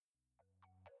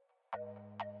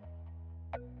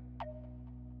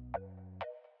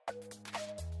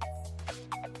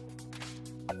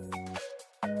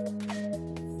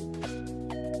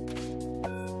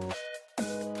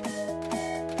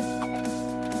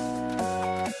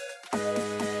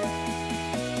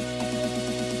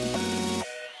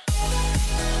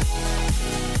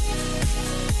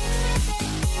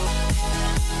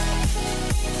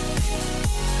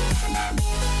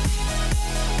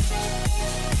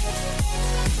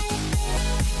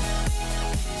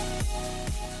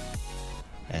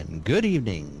Good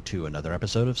evening to another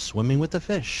episode of Swimming with the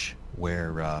Fish,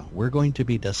 where we're going to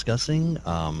be discussing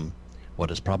what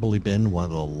has probably been one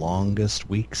of the longest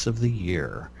weeks of the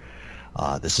year.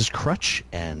 This is Crutch,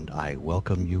 and I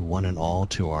welcome you one and all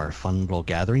to our fun little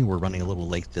gathering. We're running a little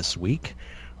late this week.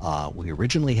 We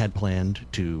originally had planned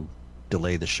to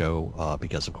delay the show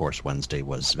because, of course, Wednesday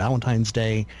was Valentine's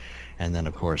Day, and then,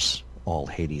 of course, all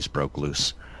Hades broke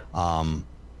loose.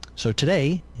 So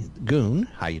today, Goon,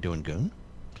 how you doing, Goon?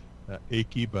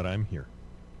 Achy, but I'm here.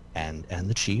 And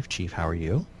the Chief. Chief, how are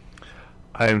you?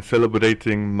 I am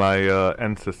celebrating my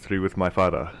ancestry with my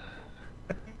father.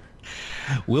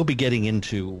 We'll be getting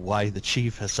into why the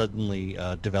Chief has suddenly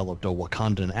developed a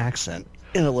Wakandan accent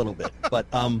in a little bit. But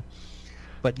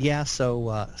yeah,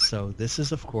 so this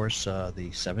is, of course, the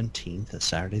 17th,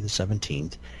 Saturday the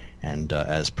 17th. And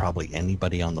as probably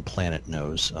anybody on the planet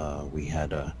knows, we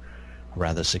had a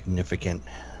rather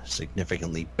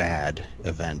significantly bad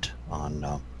event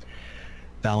on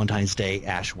Valentine's Day,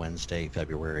 Ash Wednesday,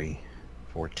 February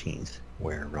 14th,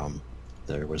 where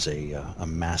there was a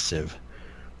massive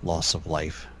loss of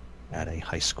life at a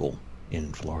high school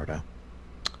in Florida.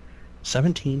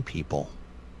 17 people.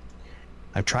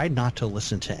 I've tried not to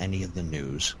listen to any of the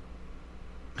news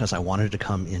because I wanted to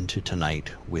come into tonight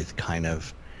with kind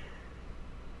of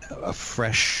a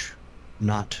fresh,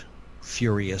 not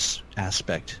furious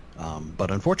aspect. But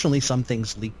unfortunately, some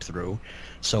things leaked through,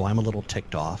 so I'm a little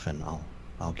ticked off, and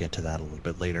I'll get to that a little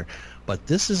bit later. But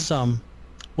this is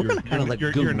we're going to kind of let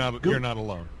Goon. You're not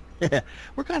alone.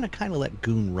 We're going to kind of let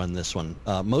Goon run this one,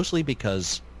 mostly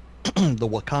because the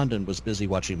Wakandan was busy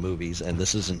watching movies, and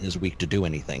this isn't his week to do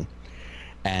anything.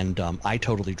 And I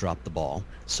totally dropped the ball,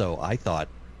 so I thought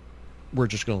we're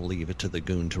just going to leave it to the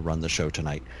Goon to run the show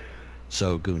tonight.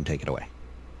 So Goon, take it away.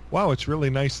 Wow, it's really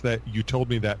nice that you told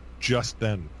me that just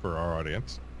then for our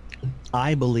audience.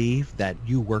 I believe that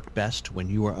you work best when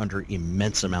you are under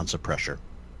immense amounts of pressure.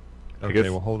 Okay,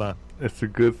 well, hold on. It's a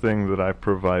good thing that I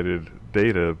provided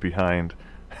data behind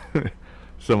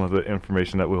some of the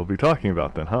information that we'll be talking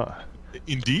about then, huh?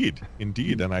 Indeed,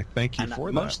 and I thank you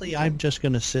for that. Mostly I'm just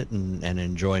going to sit and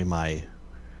enjoy my,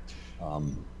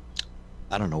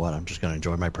 I don't know what, I'm just going to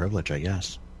enjoy my privilege, I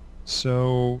guess.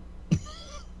 So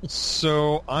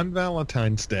on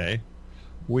Valentine's Day,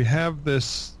 we have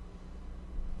this...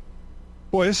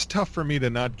 Boy, it's tough for me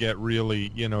to not get really,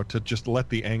 to just let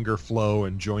the anger flow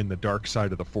and join the dark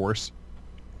side of the Force.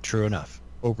 True enough.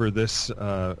 Over this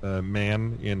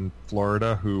man in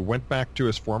Florida who went back to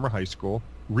his former high school,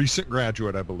 recent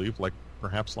graduate, I believe, like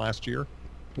perhaps last year.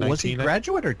 Was he a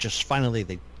graduate or just finally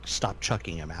they stopped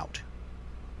chucking him out?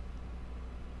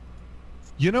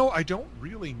 I don't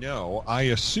really know. I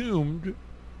assumed,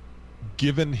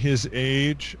 given his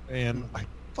age, and I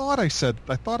thought I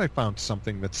found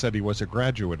something that said he was a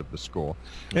graduate of the school.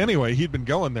 Anyway, he'd been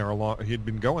going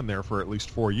there for at least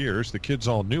 4 years. The kids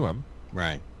all knew him.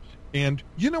 Right. And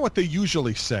you know what they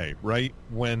usually say, right?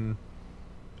 When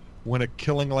a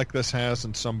killing like this has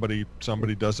and somebody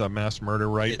does a mass murder,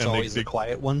 right? It's always the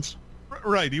quiet ones.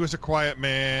 Right. He was a quiet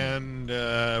man.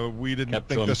 We didn't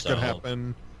think this could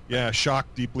happen. Yeah,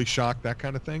 shocked, deeply shocked, that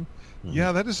kind of thing. Mm-hmm.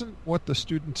 Yeah, that isn't what the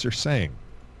students are saying.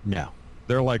 No.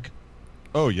 They're like,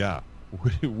 oh, yeah,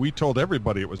 we told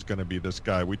everybody it was going to be this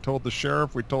guy. We told the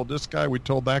sheriff, we told this guy, we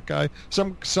told that guy.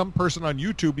 Some person on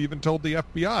YouTube even told the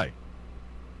FBI.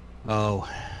 Oh,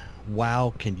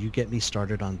 wow. Can you get me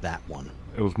started on that one?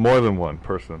 It was more than one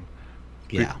person.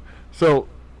 Yeah. So,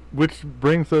 which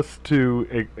brings us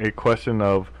to a question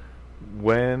of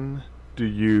when do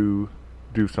you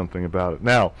do something about it?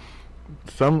 Now,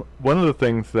 one of the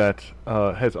things that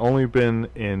has only been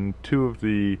in two of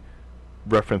the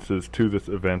references to this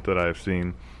event that I've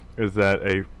seen is that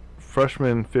a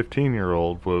freshman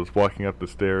 15-year-old was walking up the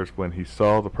stairs when he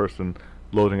saw the person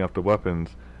loading up the weapons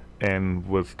and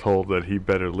was told that he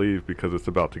better leave because it's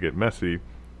about to get messy,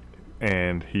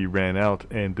 and he ran out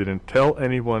and didn't tell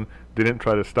anyone, didn't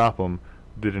try to stop him,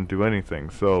 didn't do anything.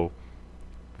 So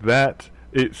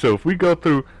if we go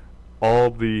through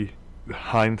all the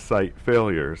hindsight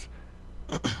failures,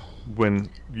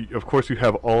 of course you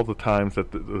have all the times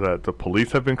that the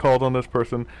police have been called on this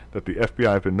person, that the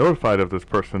FBI have been notified of this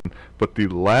person, but the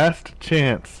last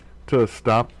chance to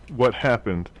stop what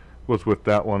happened was with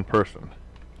that one person.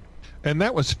 And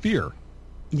that was fear.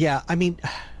 Yeah, I mean,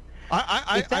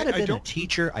 if that had been a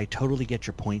teacher, I totally get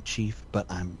your point, Chief, but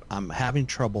I'm having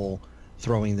trouble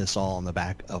throwing this all on the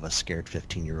back of a scared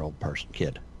 15-year-old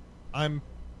kid.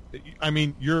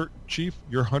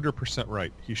 You're 100%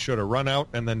 right. He should have run out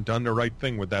and then done the right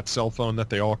thing with that cell phone that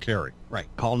they all carry. Right.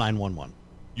 Call 911.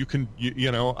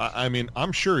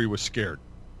 I'm sure he was scared.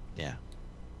 Yeah.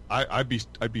 I'd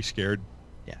be scared.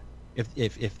 Yeah.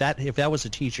 If that was a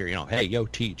teacher, hey, yo,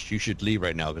 teach, you should leave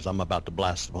right now because I'm about to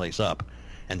blast the place up,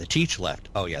 and the teach left.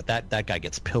 Oh yeah, that guy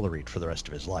gets pilloried for the rest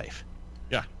of his life.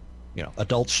 Yeah.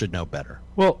 Adults should know better.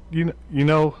 Well,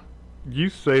 you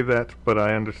say that, but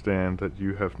I understand that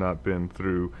you have not been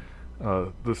through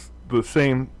the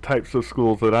same types of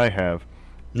schools that I have.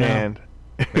 No. And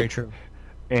Very true.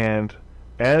 And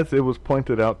as it was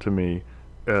pointed out to me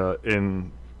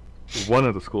in one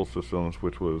of the school systems,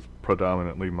 which was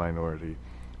predominantly minority,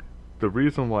 the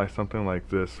reason why something like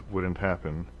this wouldn't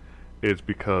happen is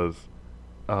because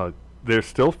there's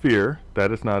still fear.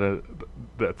 That's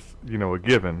a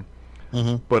given.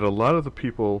 Mm-hmm. But a lot of the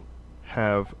people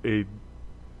have a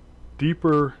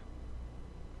deeper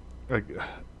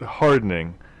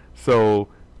hardening. So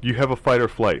you have a fight or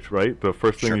flight, right? The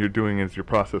first thing Sure. you're doing is you're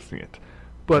processing it.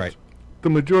 But Right. the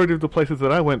majority of the places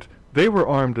that I went, they were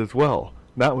armed as well.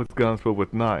 Not with guns, but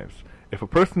with knives. If a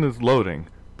person is loading,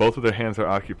 both of their hands are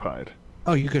occupied.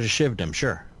 Oh, you could have shivved him,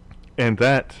 sure. And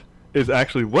that is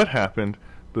actually what happened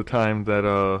the time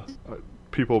that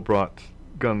people brought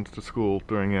guns to school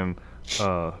during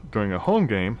a home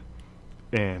game.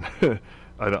 And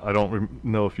I don't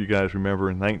know if you guys remember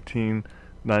in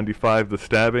 1995 the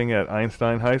stabbing at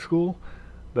Einstein High School.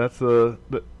 That's the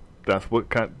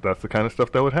kind of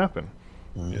stuff that would happen.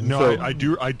 Mm-hmm. No, So-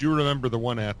 I do remember the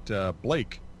one at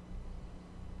Blake,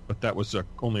 but that was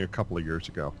only a couple of years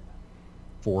ago,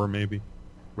 4 maybe.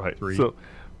 Right. 3. So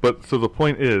the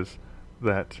point is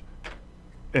that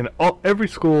in every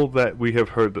school that we have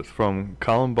heard that's from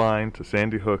Columbine to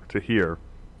Sandy Hook to here,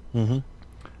 Mm-hmm.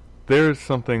 there's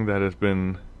something that has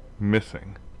been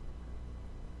missing.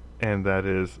 And that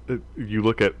is, you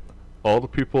look at all the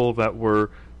people that were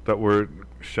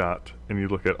shot, and you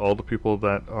look at all the people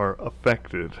that are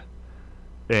affected,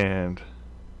 and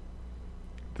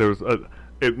there's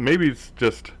maybe it's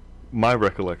just my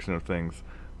recollection of things,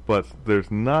 but there's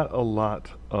not a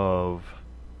lot of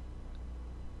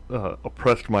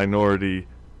oppressed minority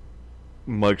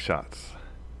mugshots,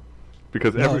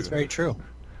 because No, it's very true.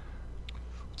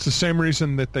 It's the same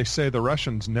reason that they say the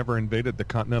Russians never invaded the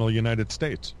continental United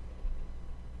States.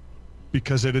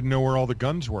 Because they didn't know where all the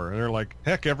guns were. And they're like,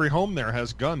 heck, every home there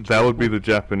has guns. that would be the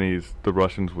Japanese. The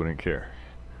Russians wouldn't care.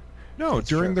 No, That's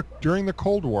during true. during the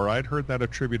Cold War, I'd heard that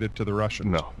attributed to the Russians.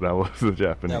 No, that was the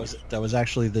Japanese. That was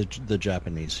actually the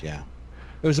Japanese. Yeah,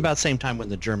 it was about the same time when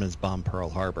the Germans bombed Pearl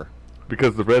Harbor.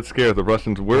 Because the Red Scare, the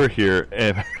Russians were here,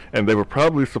 and they were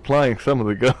probably supplying some of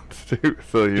the guns too.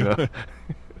 So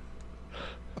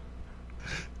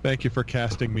Thank you for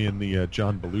casting me in the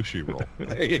John Belushi role.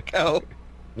 There you go.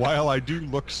 While I do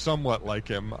look somewhat like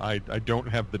him, I don't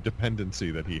have the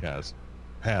dependency that he had.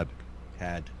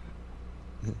 Had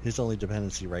his only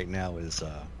dependency right now is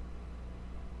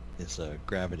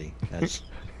gravity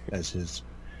as his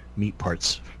meat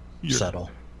parts You're-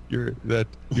 settle. You're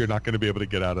not going to be able to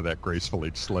get out of that gracefully.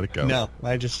 Just let it go. No,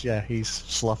 he's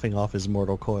sloughing off his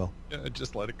mortal coil. Yeah,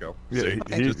 just let it go. yeah,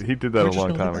 See? he did that a just long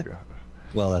don't time do that. ago.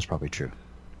 Well, that's probably true.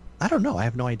 I don't know. I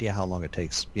have no idea how long it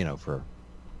takes, for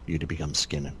you to become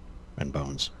skin and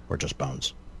bones, or just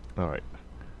bones. All right.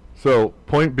 So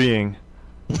point being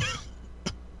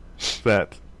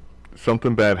that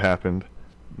something bad happened.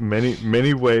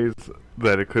 Many ways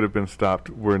that it could have been stopped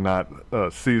were not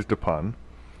seized upon.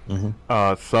 Mm-hmm.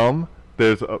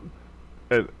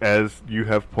 As you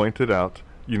have pointed out,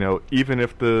 even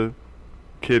if the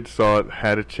kid saw it,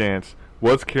 had a chance,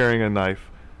 was carrying a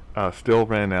knife, still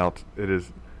ran out, it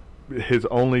is his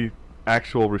only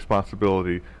actual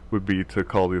responsibility would be to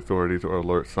call the authorities or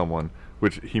alert someone,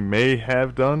 which he may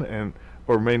have done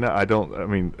or may not.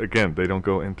 Again, they don't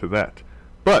go into that.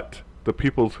 But the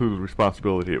people whose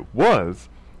responsibility it was,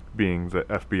 being the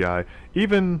FBI,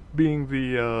 even being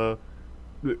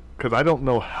because I don't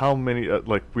know how many,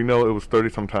 we know it was 30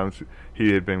 sometimes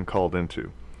he had been called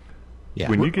into. Yeah.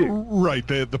 When you get Right.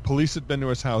 The police had been to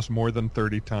his house more than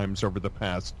 30 times over the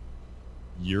past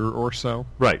year or so.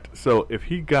 right, so if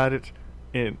he got it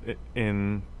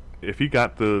if he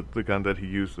got the gun that he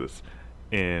used this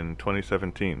in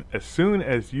 2017, as soon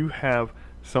as you have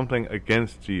something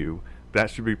against you, that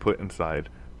should be put inside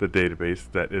the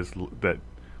database that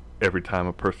every time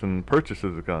a person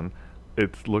purchases a gun,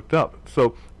 it's looked up.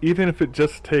 So even if it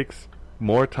just takes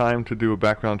more time to do a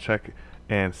background check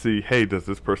and see, hey, does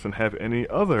this person have any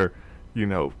other,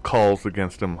 calls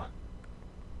against him?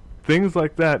 Things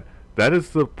like that. That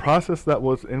is the process that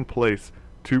was in place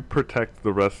to protect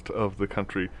the rest of the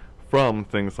country from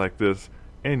things like this,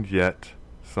 and yet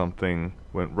something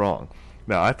went wrong.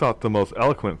 Now, I thought the most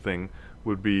eloquent thing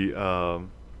would be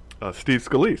Steve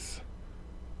Scalise.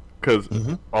 because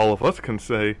all of us can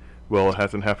say, well, it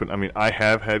hasn't happened. I mean, I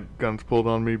have had guns pulled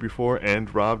on me before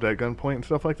and robbed at gunpoint and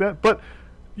stuff like that. But,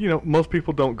 most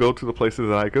people don't go to the places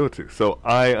that I go to. So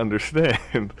I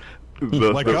understand.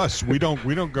 Like us, we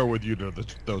don't go with you to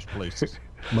those places.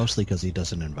 Mostly because he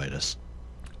doesn't invite us.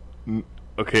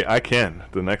 Okay, I can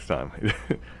the next time.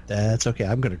 That's okay.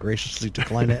 I'm going to graciously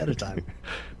decline ahead of time.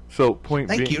 So, point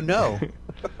being... Thank you, no.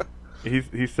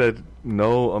 He said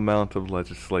no amount of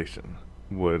legislation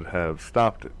would have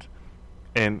stopped it.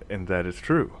 And that is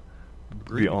true.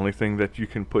 Agreed. The only thing that you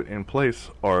can put in place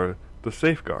are the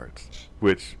safeguards,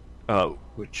 which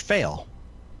fail.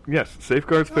 Yes,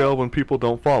 safeguards fail when people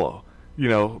don't follow.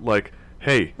 Like,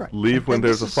 hey, right. leave when and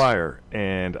there's a fire,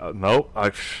 and nope,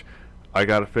 I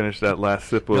got to finish that last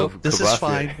sip of this Kvassier. is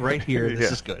fine right here.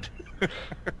 This is good.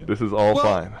 This is all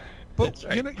fine. But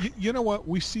right. you know what?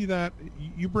 We see that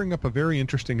you bring up a very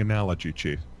interesting analogy,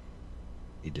 Chief.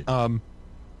 He did.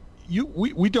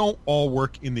 We don't all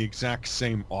work in the exact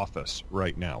same office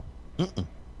right now.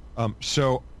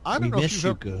 So I don't know if you've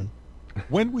ever, Goon.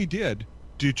 When we did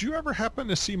you ever happen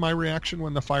to see my reaction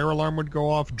when the fire alarm would go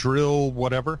off, drill,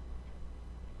 whatever?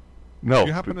 No. Do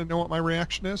you happen to know what my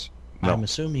reaction is? No. I'm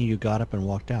assuming you got up and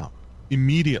walked out.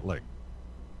 Immediately.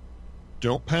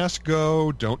 Don't pass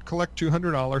go. Don't collect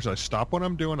 $200. I stop what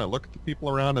I'm doing. I look at the people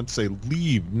around and say,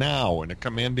 leave now, in a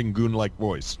commanding goon-like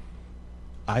voice.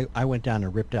 I went down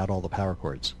and ripped out all the power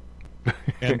cords.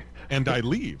 And I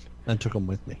leave. And took them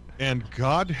with me. And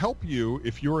God help you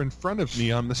if you're in front of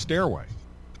me on the stairway.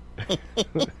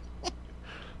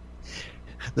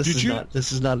 This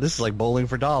is like bowling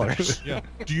for dollars. Yeah.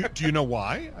 Do you know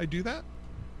why I do that?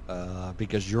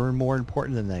 Because you're more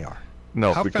important than they are.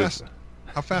 No, How because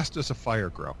fast does a fire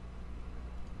grow?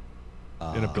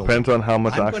 In a building? depends on how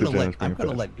much I'm oxygen is going being to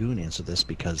put. let Goon answer this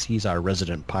because he's our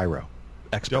resident pyro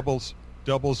expert.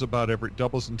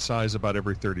 Doubles in size about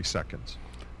every 30 seconds.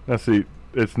 Now, see,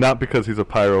 it's not because he's a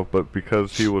pyro, but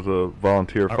because he was a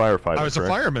volunteer firefighter. I was correct?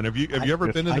 a fireman. Have you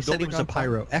ever been in I the said he building? was a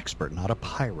pyro expert, not a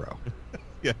pyro.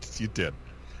 Yes, you did.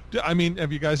 I mean,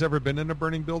 have you guys ever been in a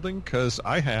burning building? Because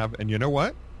I have, and you know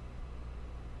what?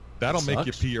 That'll make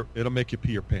you pee. It'll make you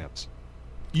pee your pants,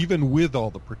 even with all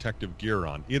the protective gear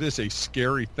on. It is a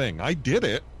scary thing. I did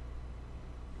it.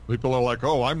 People are like,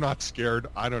 "Oh, I'm not scared."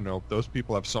 I don't know. Those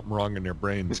people have something wrong in their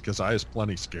brains because I was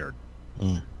plenty scared.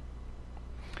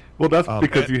 Well, that's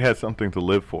because you had something to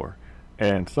live for.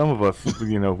 And some of us,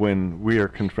 when we are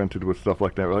confronted with stuff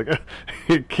like that, we're like,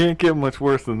 it can't get much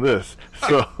worse than this.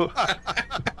 So,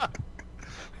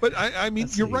 but I mean,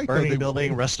 you're right. Burning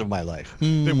building, rest of my life.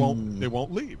 They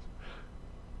won't leave.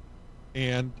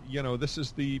 And this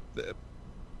is the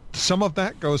some of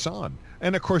that goes on,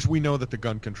 and of course we know that the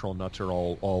gun control nuts are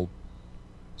all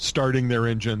starting their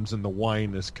engines and the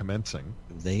wine is commencing.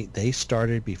 They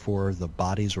started before the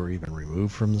bodies were even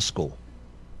removed from the school.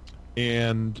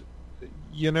 And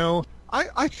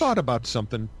I thought about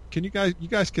something. Can you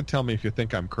guys can tell me if you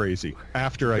think I'm crazy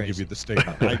after I give you the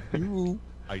statement. I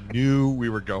knew we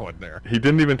were going there. He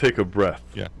didn't even take a breath.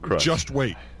 Yeah. Crush. Just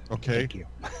wait, okay? Thank you.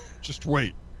 Just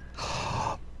wait.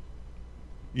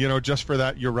 Just for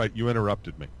that, you're right. You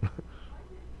interrupted me.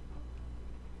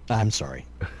 I'm sorry.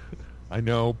 I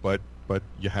know, but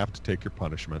you have to take your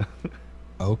punishment.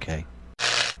 Okay.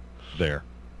 There.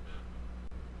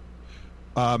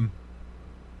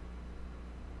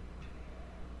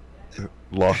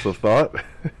 Loss of thought.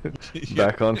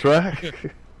 Back on track.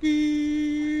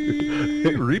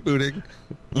 Rebooting.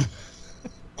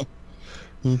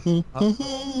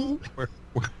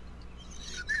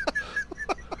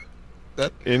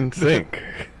 That In sync.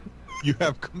 you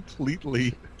have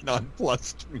completely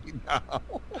nonplussed me now.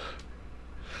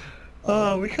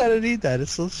 Oh, we kind of need that.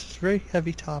 It's a very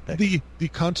heavy topic. The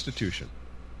Constitution.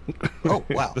 Oh,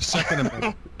 wow. The Second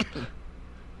Amendment.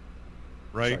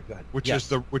 Right? Sorry, go ahead.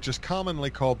 Which is commonly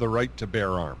called the right to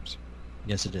bear arms.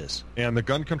 Yes, it is. And the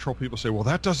gun control people say, well,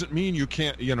 that doesn't mean you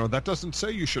can't, that doesn't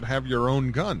say you should have your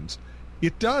own guns.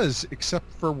 It does, except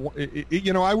for,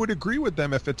 I would agree with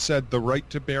them if it said the right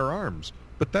to bear arms.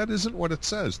 But that isn't what it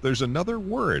says. There's another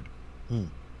word.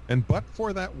 And but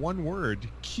for that one word,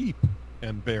 keep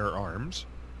and bear arms,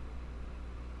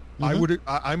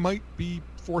 I might be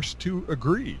forced to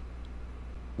agree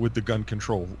with the gun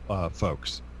control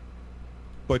folks.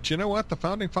 But you know what? The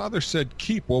founding fathers said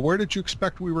keep. Well, where did you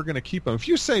expect we were going to keep them? If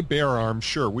you say bear arms,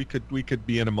 sure, we could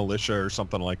be in a militia or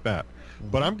something like that.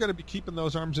 But I'm going to be keeping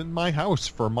those arms in my house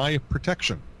for my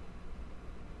protection.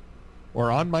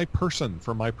 Or on my person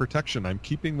for my protection. I'm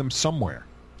keeping them somewhere.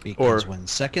 Because when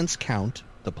seconds count,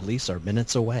 the police are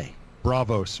minutes away.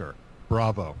 Bravo, sir.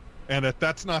 Bravo. And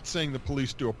that's not saying the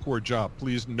police do a poor job.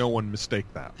 Please, no one mistake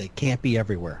that. They can't be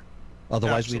everywhere.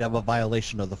 Otherwise, Absolutely. we'd have a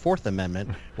violation of the Fourth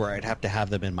Amendment where I'd have to have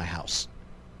them in my house.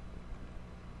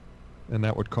 And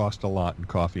that would cost a lot in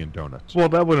coffee and donuts. Well,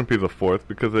 that wouldn't be the fourth,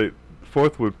 because the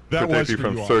fourth would That protect was you for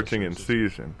from you searching and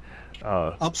officers. seizing.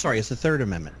 I'm sorry, it's the Third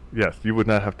Amendment. Yes, you would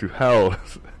not have to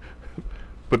house.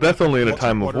 But that's only in a What's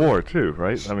time a of quarter? war, too,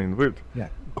 right? I mean, we're... Yeah,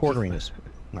 quartering is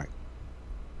right.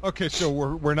 Okay, so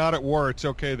we're not at war. It's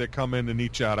okay they come in and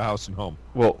eat you out of house and home.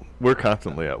 Well, we're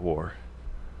constantly at war.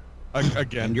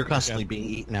 Again, And you're constantly again, being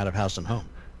eaten out of house and home.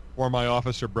 or my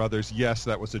officer brothers. Yes,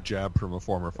 that was a jab from a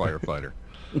former firefighter.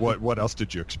 What else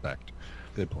did you expect?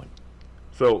 Good point.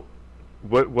 So,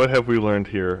 what have we learned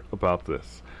here about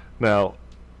this? Now,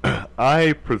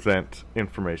 I present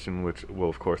information which will,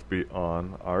 of course, be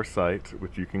on our site,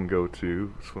 which you can go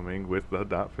to,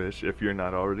 swimmingwiththe.fish, if you're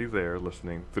not already there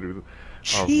listening through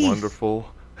our Chief.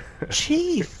 wonderful...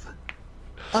 Chief!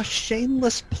 A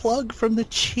shameless plug from the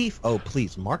chief. Oh,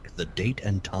 please, mark the date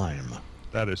and time.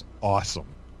 That is awesome.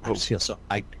 I just feel so...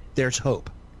 there's hope.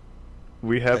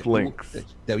 We have That you- links.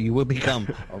 that you will become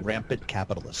a rampant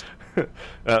capitalist.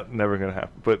 Never going to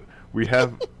happen. But we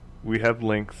have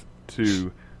links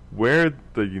to where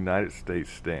the United States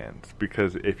stands,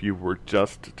 because if you were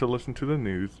just to listen to the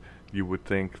news, you would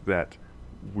think that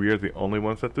we are the only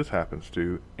ones that this happens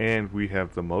to, and we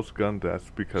have the most gun deaths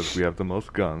because we have the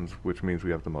most guns, which means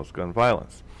we have the most gun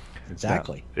violence.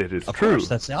 Exactly. Now, it is Of true. course,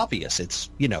 that's obvious. It's,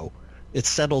 it's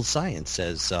settled science,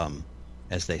 as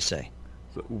they say.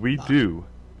 So we do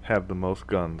have the most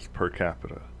guns per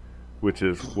capita, which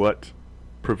is what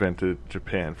prevented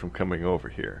Japan from coming over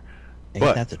here. Ain't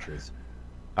But that the truth?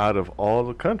 out of all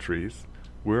the countries,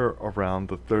 we're around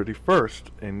the 31st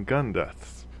in gun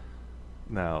deaths.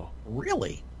 Now,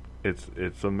 Really?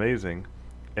 it's amazing,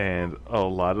 and a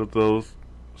lot of those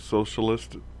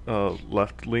socialist,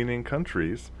 left-leaning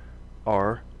countries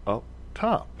are up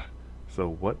top. So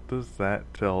what does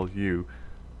that tell you?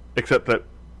 Except that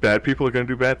bad people are going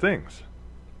to do bad things.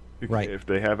 Right. If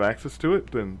they have access to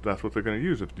it, then that's what they're going to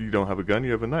use. If you don't have a gun,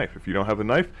 you have a knife. If you don't have a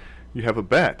knife, you have a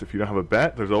bat. If you don't have a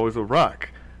bat, there's always a rock.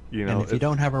 You know, And if you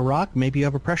don't have a rock, maybe you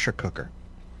have a pressure cooker.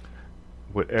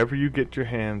 whatever you get your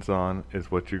hands on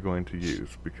is what you're going to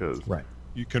use, because Right.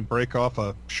 You can break off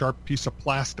a sharp piece of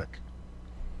plastic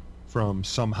from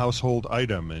some household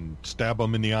item and stab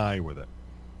them in the eye with it.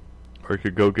 or you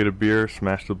could go get a beer,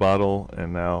 smash the bottle,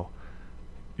 and now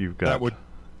you've got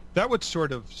That would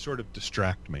sort of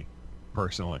distract me,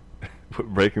 personally.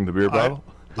 breaking the beer bottle.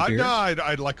 The beer?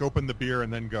 I'd like open the beer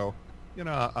and then go,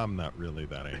 I'm not really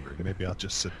that angry. Maybe I'll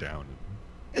just sit down.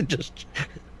 It just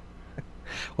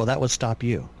well, that would stop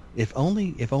you. If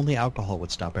only alcohol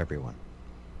would stop everyone.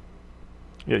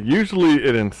 Yeah, usually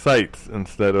it incites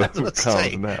instead of That's what I calms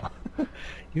say. down.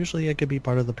 Usually, it could be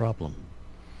part of the problem.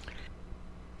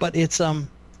 But it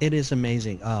is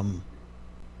amazing.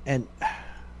 And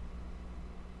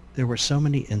there were so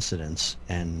many incidents,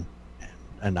 and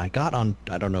I got on.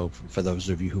 I don't know, for those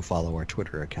of you who follow our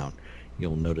Twitter account,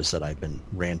 you'll notice that I've been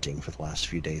ranting for the last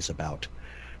few days about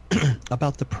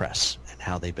about the press and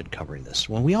how they've been covering this.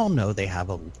 When we all know they have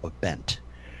a bent.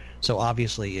 So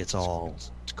obviously it's all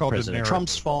It's called the President narrative.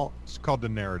 Trump's fault. It's called the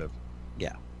narrative.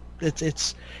 Yeah.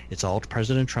 It's all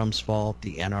President Trump's fault.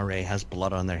 The NRA has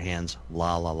blood on their hands.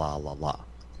 La la la la la.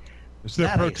 They're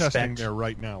That I protesting expect. there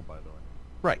right now, by the way.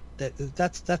 Right.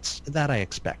 That's that I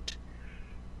expect.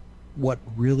 What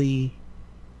really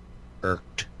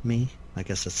irked me, I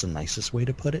guess that's the nicest way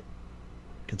to put it,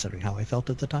 considering how I felt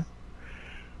at the time,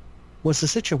 was the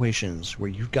situations where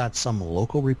you've got some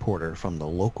local reporter from the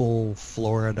local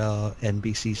Florida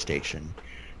NBC station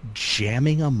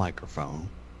jamming a microphone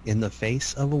in the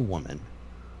face of a woman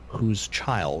whose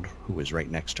child, who is right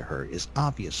next to her, is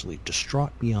obviously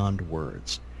distraught beyond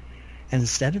words. And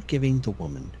instead of giving the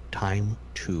woman time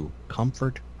to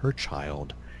comfort her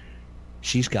child,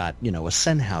 she's got, a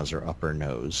Sennheiser up her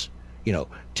nose.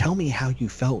 Tell me how you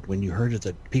felt when you heard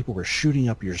that people were shooting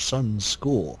up your son's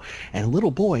school. And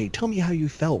little boy, tell me how you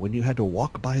felt when you had to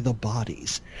walk by the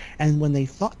bodies. And when they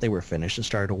thought they were finished and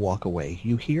started to walk away,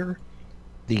 you hear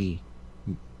the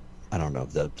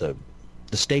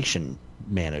station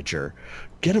manager,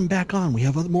 get him back on. We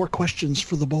have more questions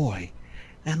for the boy.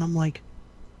 And I'm like,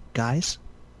 guys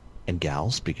and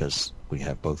gals, because we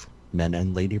have both men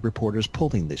and lady reporters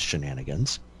pulling these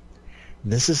shenanigans,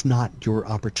 this is not your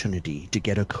opportunity to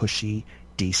get a cushy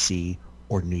DC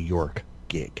or New York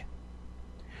gig.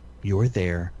 You're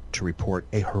there to report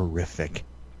a horrific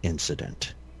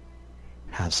incident.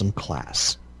 Have some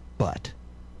class, but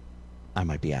I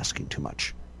might be asking too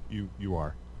much. You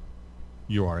are.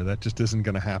 You are. That just isn't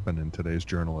going to happen in today's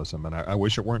journalism, and I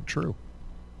wish it weren't true.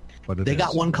 But it They is.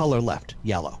 got one color left,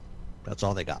 yellow. That's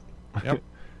all they got. Yep.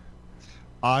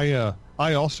 I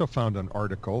also found an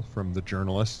article from the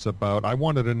journalists about. I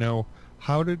wanted to know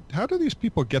how do these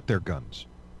people get their guns?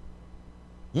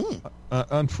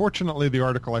 Unfortunately, the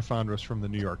article I found was from the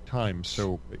New York Times,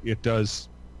 so it does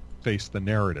face the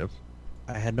narrative.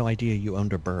 I had no idea you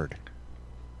owned a bird.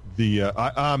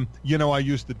 I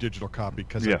used the digital copy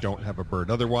because I don't have a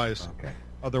bird. Otherwise,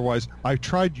 I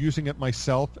tried using it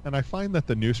myself, and I find that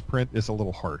the newsprint is a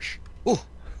little harsh. Ooh.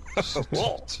 It's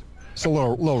a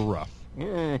little rough.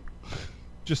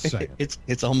 Just saying.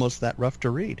 It's almost that rough to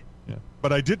read. Yeah.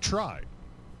 But I did try.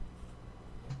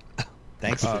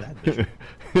 Thanks for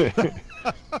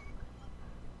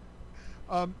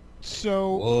that.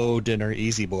 So whoa, dinner,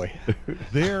 easy boy.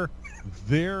 their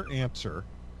answer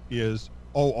is,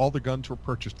 all the guns were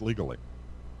purchased legally.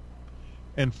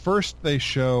 And first they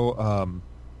show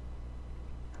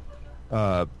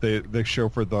they show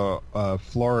for the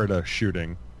Florida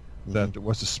shooting that it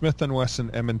was a Smith &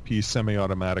 Wesson M&P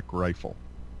semi-automatic rifle,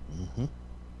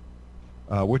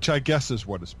 which I guess is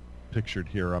what is pictured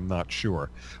here. I'm not sure.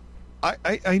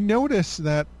 I noticed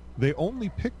that they only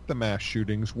picked the mass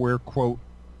shootings where, quote,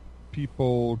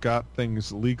 people got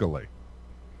things legally.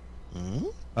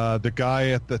 The guy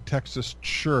at the Texas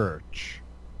church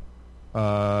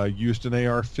used an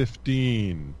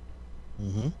AR-15,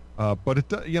 but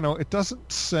it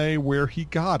doesn't say where he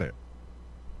got it.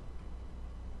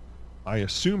 I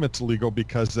assume it's legal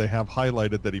because they have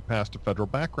highlighted that he passed a federal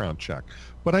background check.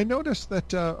 But I noticed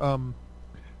that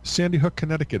Sandy Hook,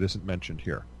 Connecticut isn't mentioned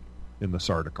here in this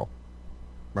article.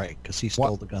 Right, because he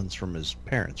stole the guns from his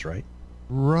parents, right?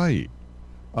 Right.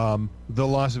 The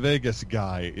Las Vegas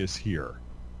guy is here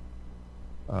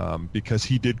because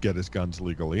he did get his guns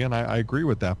legally, and I agree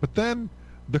with that. But then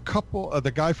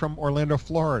the guy from Orlando,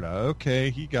 Florida, okay,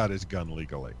 he got his gun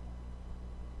legally.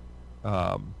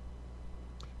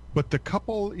 But the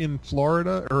couple in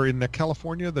Florida or in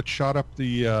California that shot up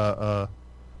the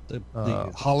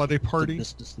holiday party,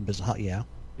 yeah.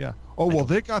 Yeah. Oh, well,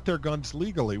 they got their guns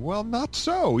legally. Well, not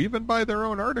so. Even by their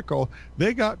own article,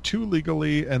 they got 2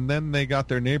 legally, and then they got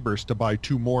their neighbors to buy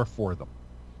 2 more for them.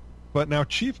 But now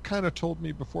Chief kind of told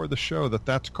me before the show that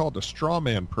that's called a straw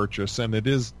man purchase, and it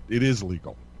is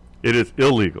legal. It is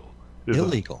illegal.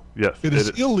 Illegal. Yes. It is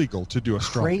illegal to do a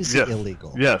straw man. Crazy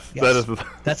illegal. Yes. That is.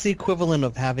 That's the equivalent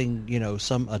of having,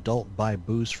 some adult buy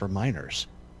booze for minors.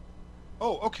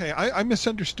 Oh, okay. I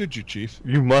misunderstood you, Chief.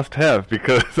 You must have,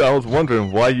 because I was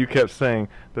wondering why you kept saying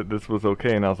that this was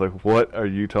okay, and I was like, "What are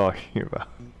you talking about?"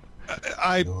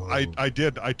 I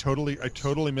did. I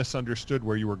totally misunderstood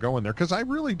where you were going there, because I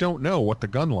really don't know what the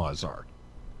gun laws are.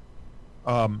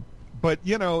 But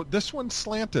this one's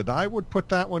slanted. I would put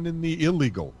that one in the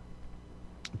illegal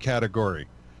category,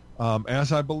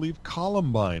 as I believe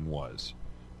Columbine was.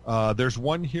 There's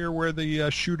one here where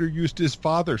the shooter used his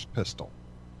father's pistol.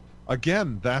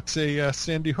 Again, that's a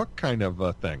Sandy Hook kind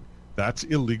of thing. That's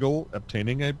illegal,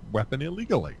 obtaining a weapon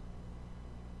illegally.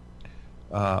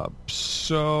 There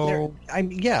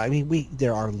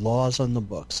are laws on the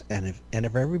books, and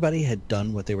if everybody had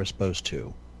done what they were supposed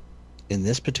to, in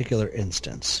this particular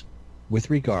instance, with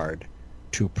regard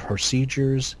to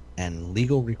procedures and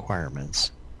legal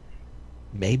requirements,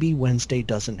 maybe Wednesday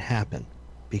doesn't happen,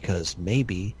 because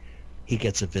maybe he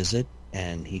gets a visit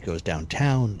and he goes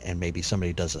downtown, and maybe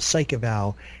somebody does a psych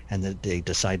eval, and then they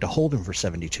decide to hold him for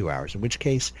 72 hours, in which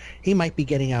case he might be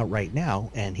getting out right now,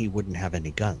 and he wouldn't have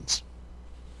any guns.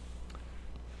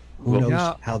 Who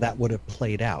knows how that would have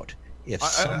played out if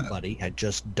somebody had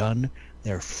just done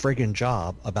their friggin'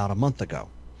 job about a month ago.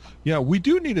 Yeah, we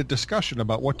do need a discussion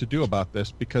about what to do about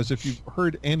this, because if you've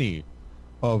heard any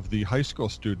of the high school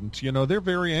students, they're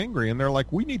very angry, and they're like,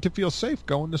 we need to feel safe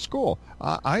going to school.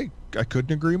 I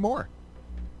couldn't agree more.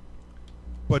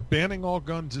 But banning all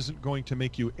guns isn't going to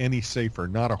make you any safer,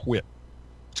 not a whit.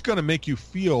 It's going to make you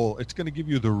feel, it's going to give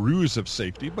you the ruse of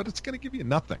safety, but it's going to give you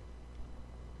nothing.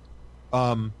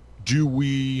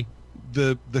 The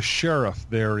sheriff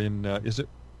there in, is it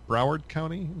Broward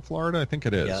County in Florida? I think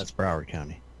it is. Yeah, it's Broward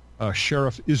County.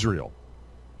 Sheriff Israel.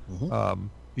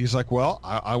 He's like, well,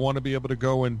 I want to be able to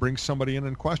go and bring somebody in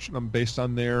and question them based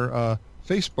on their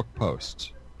Facebook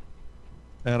posts.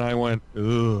 And I went,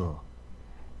 ugh.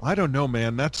 I don't know,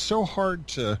 man. That's so hard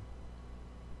to...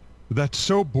 That's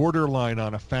so borderline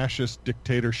on a fascist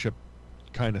dictatorship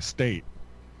kind of state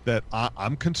that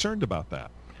I'm concerned about that.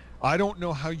 I don't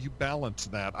know how you balance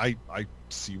that. I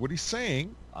see what he's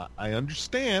saying. I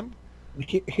understand.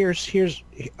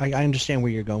 I understand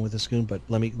where you're going with this, Goon, but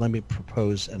let me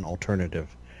propose an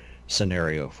alternative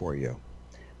scenario for you.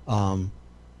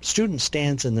 Student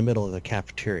stands in the middle of the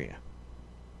cafeteria,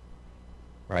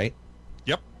 right?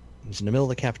 Yep. He's in the middle of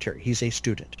the cafeteria. He's a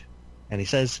student. And he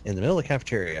says in the middle of the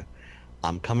cafeteria,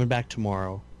 I'm coming back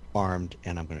tomorrow armed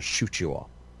and I'm going to shoot you all.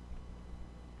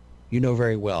 You know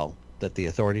very well that the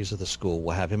authorities of the school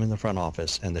will have him in the front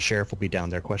office and the sheriff will be down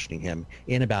there questioning him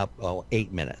in about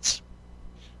 8 minutes.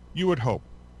 You would hope.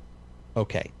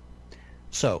 Okay.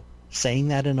 So saying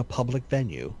that in a public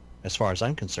venue, as far as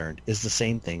I'm concerned, is the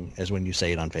same thing as when you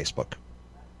say it on Facebook.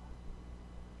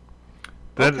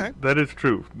 That is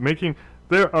true.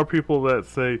 There are people that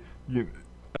say,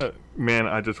 man,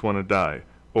 I just want to die,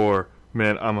 or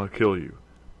man, I'm gonna kill you,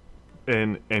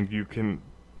 and you can,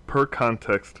 per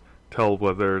context, tell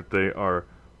whether they are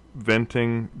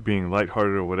venting, being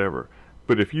lighthearted, or whatever.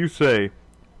 But if you say,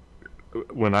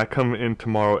 when I come in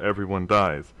tomorrow, everyone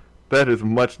dies, that is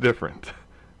much different,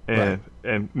 and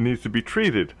needs to be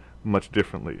treated much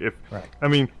differently. I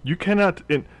mean, you cannot.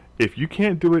 If you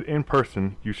can't do it in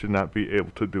person, you should not be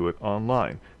able to do it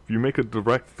online. If you make a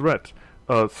direct threat,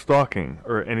 stalking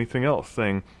or anything else,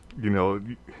 saying,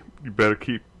 you better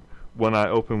keep one eye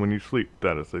open when you sleep,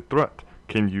 that is a threat.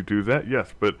 Can you do that?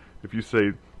 Yes, but if you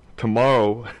say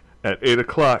tomorrow at 8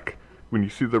 o'clock, when you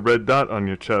see the red dot on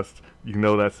your chest,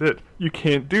 that's it. You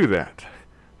can't do that.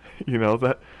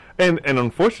 That. And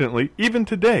unfortunately, even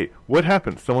today, what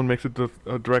happens? Someone makes a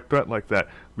direct threat like that.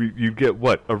 You get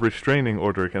what? A restraining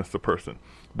order against the person.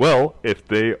 Well, if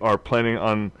they are planning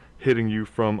on hitting you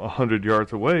from 100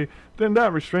 yards away, then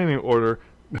that restraining order...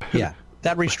 Yeah,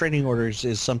 that restraining order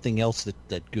is something else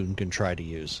that Goon can try to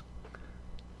use.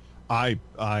 I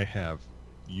have.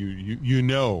 You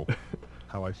know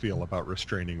how I feel about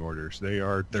restraining orders.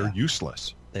 They're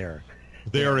useless. They're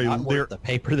the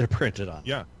paper they're printed on.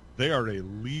 Yeah. They are a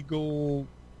legal.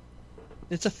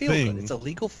 It's a feel-good. It's a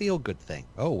legal feel-good thing.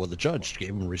 Oh well, the judge gave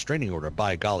him a restraining order.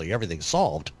 By golly, everything's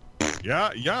solved.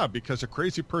 Yeah, because a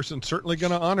crazy person's certainly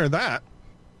going to honor that.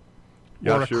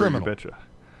 Yeah, or a sure, criminal. You betcha.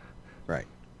 Right.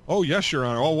 Oh yes, Your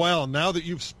Honor. Oh well, now that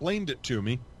you've explained it to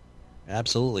me.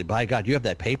 Absolutely. By God, you have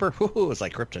that paper? Woo-hoo, it's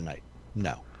like kryptonite.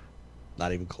 No,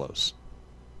 not even close.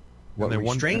 What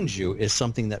restrains you is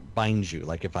something that binds you.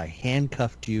 Like if I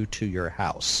handcuffed you to your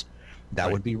house. That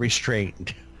would be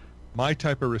restrained. My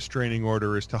type of restraining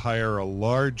order is to hire a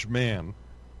large man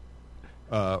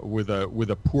with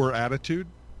a poor attitude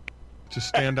to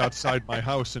stand outside my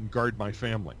house and guard my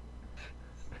family.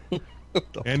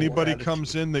 Anybody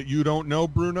comes in that you don't know,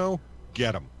 Bruno,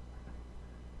 get him.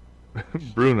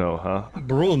 Bruno, huh?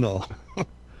 Bruno.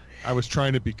 I was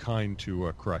trying to be kind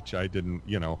to Crutch. I didn't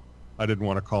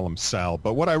want to call him Sal,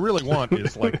 but what I really want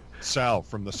is like Sal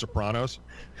from The Sopranos.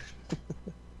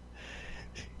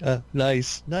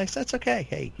 Nice. That's okay.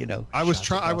 Hey, I was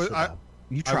trying.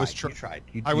 You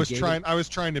tried. I was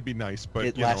trying to be nice, but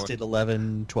it lasted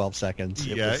 11, 12 seconds.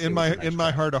 Yeah, in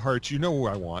my heart of hearts, you know who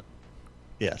I want.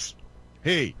 Yes.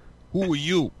 Hey, who are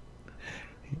you?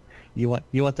 You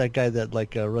want that guy that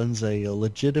runs a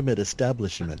legitimate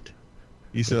establishment.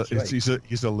 He's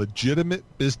a legitimate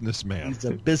businessman. He's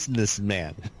a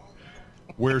businessman.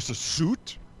 Wears a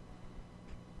suit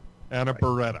and a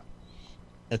Beretta.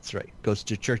 That's right. Goes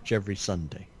to church every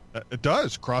Sunday. It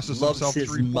does. Crosses himself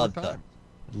 3-4 times.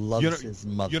 Loves his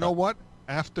mother. You know what?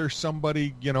 After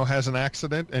somebody, has an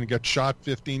accident and gets shot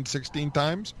 15, 16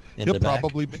 times, you'll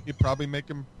probably make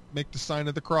him make the sign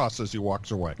of the cross as he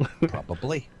walks away.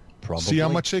 Probably. See how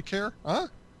much they care? Huh?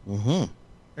 Mm-hmm.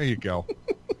 There you go.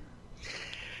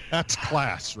 That's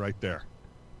class right there.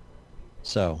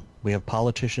 So we have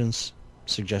politicians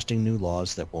suggesting new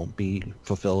laws that won't be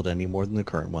fulfilled any more than the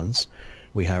current ones.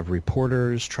 We have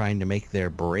reporters trying to make their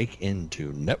break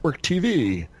into network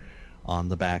TV on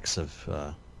the backs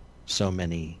of so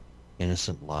many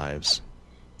innocent lives.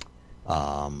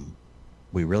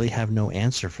 We really have no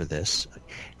answer for this.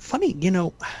 Funny,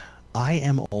 I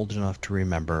am old enough to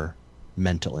remember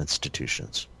mental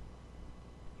institutions.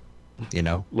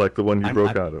 Like the one you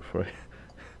broke out of, right?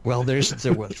 Well,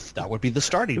 that would be the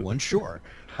starting one, sure.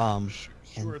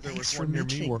 Sure, there was one near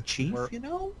me, Chief.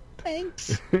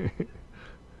 Thanks.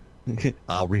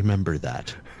 I'll remember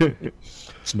that.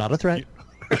 It's not a threat.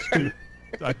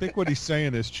 I think what he's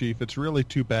saying is, Chief, it's really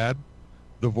too bad.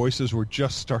 The voices were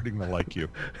just starting to like you.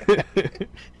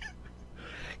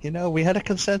 We had a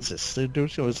consensus. It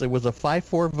was a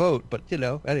 5-4 vote, but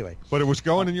anyway. But it was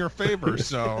going in your favor,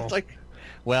 so. It's like,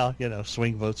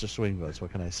 swing votes are swing votes.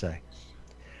 What can I say?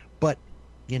 But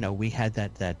we had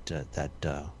that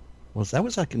was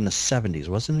like in the 70s,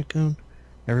 wasn't it, Goon?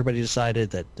 Everybody decided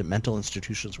that the mental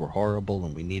institutions were horrible,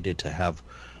 and we needed to have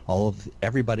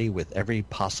everybody with every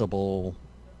possible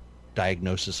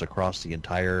diagnosis across the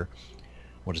entire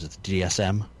what is it, the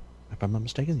DSM, if I'm not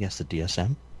mistaken? Yes, the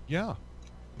DSM. Yeah.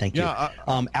 Thank you. Yeah,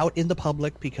 Out in the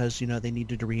public because, they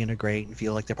needed to reintegrate and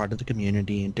feel like they're part of the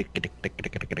community and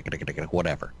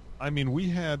whatever. I mean, we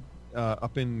had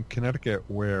up in Connecticut,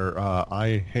 where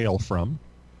I hail from,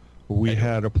 we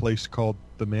had a place called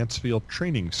the Mansfield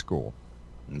Training School.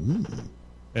 Mm.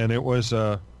 And it was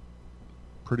a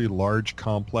pretty large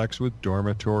complex with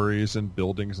dormitories and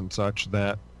buildings and such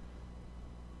that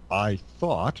I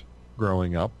thought,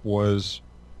 growing up, was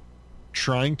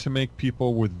trying to make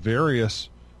people with various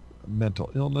mental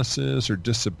illnesses or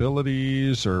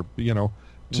disabilities or,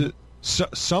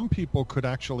 some people could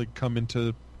actually come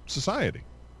into society.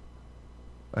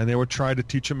 And they would try to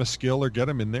teach them a skill or get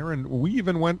them in there. And we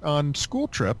even went on school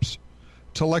trips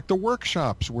to like the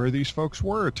workshops where these folks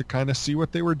were to kind of see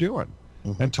what they were doing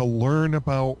and to learn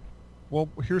about, well,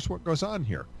 here's what goes on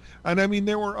here. And I mean,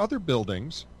 there were other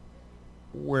buildings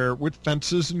where with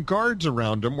fences and guards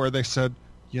around them where they said,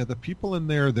 yeah, the people in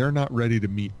there, they're not ready to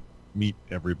meet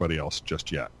everybody else just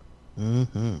yet.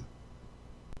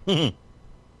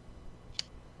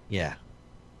 Yeah.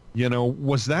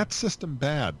 Was that system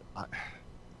bad?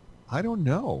 I don't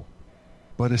know,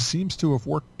 but it seems to have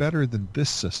worked better than this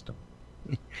system.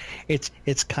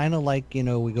 It's kind of like,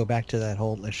 we go back to that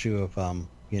whole issue of,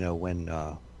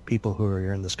 when people who are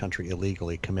here in this country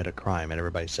illegally commit a crime and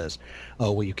everybody says,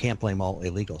 oh, well, you can't blame all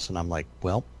illegals. And I'm like,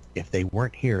 well, if they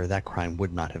weren't here, that crime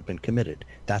would not have been committed.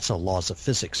 That's a laws of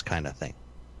physics kind of thing.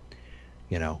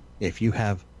 If you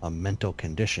have a mental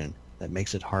condition that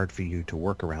makes it hard for you to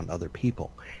work around other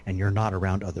people and you're not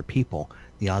around other people,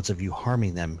 the odds of you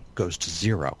harming them goes to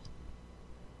zero.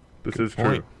 This is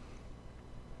true.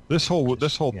 This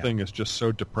whole thing is just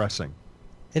so depressing.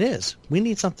 It is. We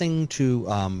need something to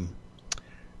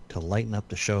lighten up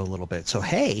the show a little bit. So,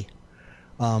 hey,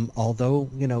 although,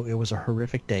 it was a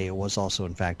horrific day, it was also,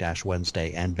 in fact, Ash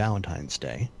Wednesday and Valentine's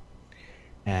Day.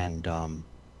 And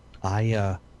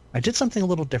I did something a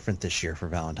little different this year for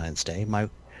Valentine's Day. My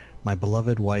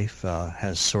beloved wife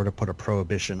has sort of put a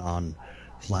prohibition on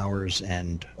flowers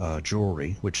and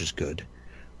jewelry, which is good.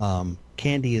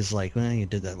 Candy is like, well, you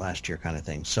did that last year kind of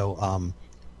thing. So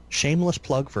shameless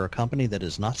plug for a company that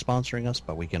is not sponsoring us,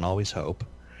 but we can always hope.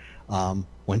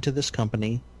 Went to this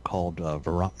company called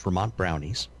Vermont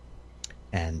Brownies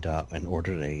and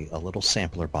ordered a little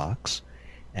sampler box.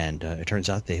 And it turns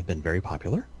out they've been very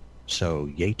popular. So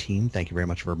yay team, thank you very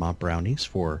much Vermont Brownies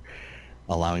for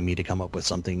allowing me to come up with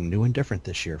something new and different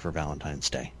this year for Valentine's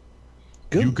Day.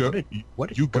 Good.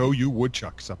 You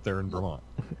woodchucks up there in Vermont.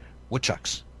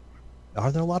 Woodchucks. Are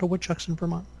there a lot of woodchucks in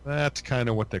Vermont? That's kind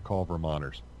of what they call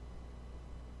Vermonters.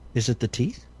 Is it the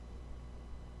teeth?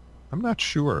 I'm not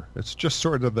sure. It's just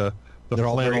sort of the They're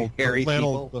all very hairy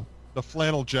the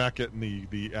flannel jacket and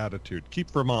the attitude.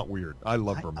 Keep Vermont weird. I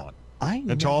love Vermont.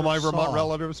 And to all my Vermont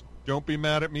relatives, don't be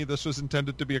mad at me. This was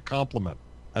intended to be a compliment.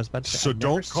 I was about to say, so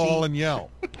don't call and yell.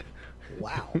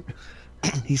 Wow.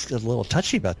 He's a little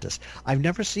touchy about this. I've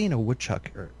never seen a woodchuck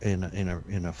in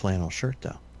a flannel shirt,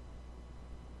 though.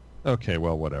 Okay,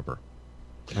 well, whatever.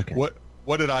 Okay.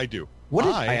 What did I do?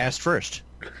 I asked first.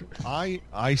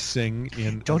 I sing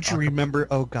in. Don't you remember?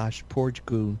 Oh gosh, poor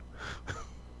Goon.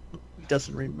 He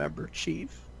doesn't remember,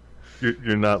 Chief.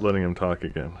 You're not letting him talk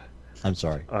again. I'm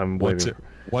sorry. I'm waiting.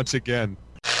 Once again.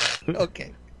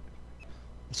 Okay.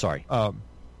 Sorry.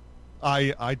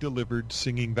 I delivered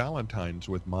Singing Valentines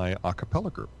with my a cappella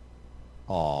group.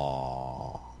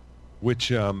 Aww.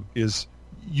 Which is,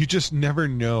 you just never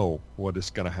know what is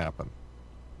going to happen.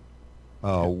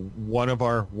 One of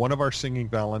our Singing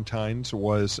Valentines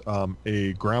was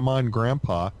a grandma and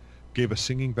grandpa gave a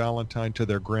Singing Valentine to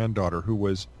their granddaughter who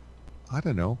was, I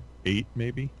don't know, 8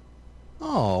 maybe.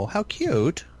 Oh, how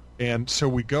cute. And so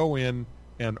we go in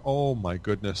and oh my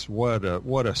goodness, what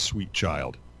a sweet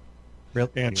child.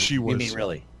 Really? And she was... You mean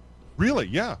really? Really,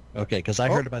 yeah. Okay, because I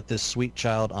heard about this sweet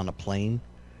child on a plane,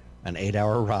 an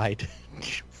 8-hour ride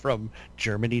from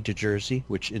Germany to Jersey,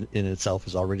 which in itself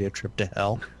is already a trip to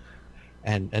hell.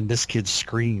 And this kid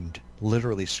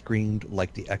literally screamed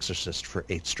like The Exorcist for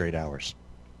 8 straight hours.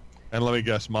 And let me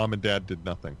guess, Mom and Dad did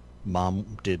nothing.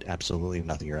 Mom did absolutely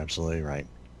nothing. You're absolutely right.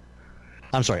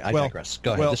 I'm sorry, I digress.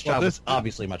 Go ahead. This child was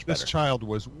obviously much better. This child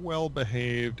was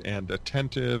well-behaved and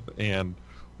attentive and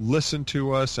listened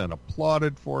to us and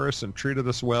applauded for us and treated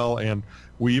us well. And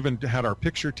we even had our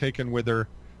picture taken with her,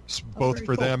 both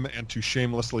for them and to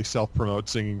shamelessly self-promote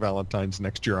Singing Valentines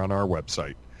next year on our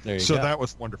website. There you go. That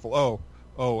was wonderful.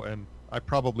 Oh, and I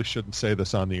probably shouldn't say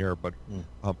this on the air, but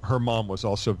her mom was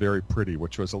also very pretty,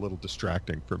 which was a little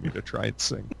distracting for me to try and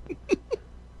sing.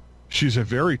 She's a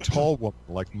very tall woman,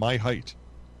 like my height.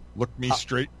 Looked me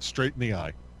straight in the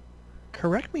eye.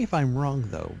 Correct me if I'm wrong,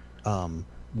 though.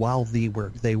 While they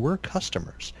were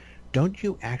customers, don't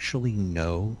you actually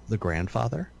know the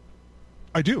grandfather?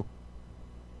 I do.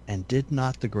 And did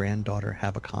not the granddaughter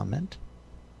have a comment?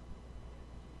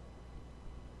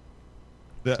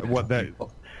 The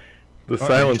Are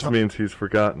silence you means he's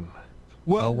forgotten.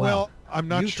 Well, Oh, wow. well, I'm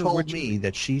not you sure told which. me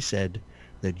that she said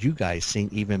that you guys sing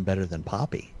even better than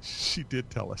Poppy. She did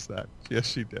tell us that. Yes,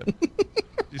 she did.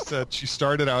 She said she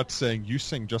started out saying, "You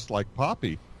sing just like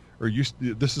Poppy," or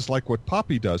This is like what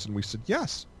Poppy does," and we said,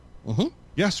 "Yes, Mm-hmm.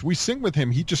 yes, we sing with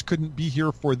him. He just couldn't be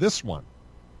here for this one."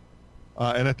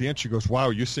 And at the end, she goes,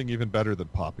 "Wow, you sing even better than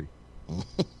Poppy."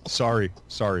 sorry,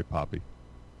 Poppy.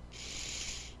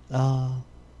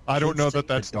 I don't know that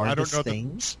that's. I don't know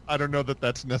things. I don't know that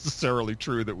that's necessarily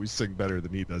true that we sing better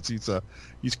than he does.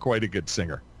 He's quite a good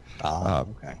singer.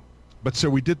 Okay. But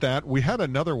so we did that. We had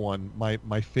another one.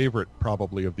 My favorite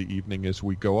probably of the evening is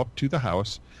we go up to the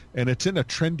house, and it's in a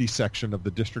trendy section of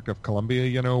the District of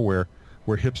Columbia, where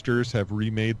hipsters have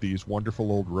remade these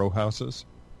wonderful old row houses.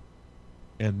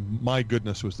 And my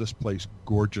goodness, was this place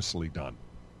gorgeously done.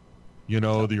 The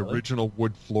really? original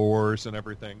wood floors and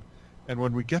everything. And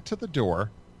when we get to the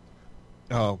door,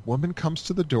 a woman comes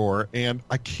to the door, and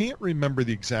I can't remember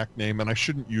the exact name, and I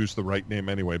shouldn't use the right name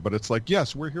anyway, but it's like,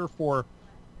 "Yes, we're here for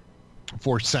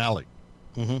Sally."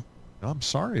 Mm-hmm. "I'm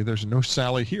sorry, there's no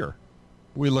Sally here."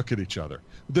 We look at each other.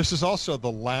 This is also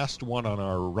the last one on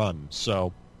our run,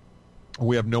 so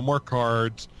we have no more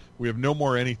cards. We have no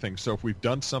more anything. So if we've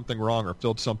done something wrong or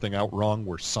filled something out wrong,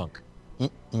 we're sunk.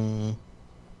 Mm-mm.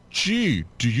 "Gee,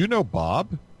 do you know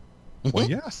Bob?"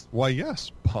 Why,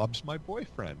 yes. Bob's my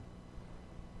boyfriend.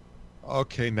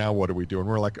 "Okay, now what do we do?" And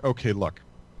we're like, "Okay, look.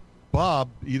 Bob,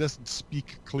 he doesn't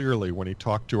speak clearly when he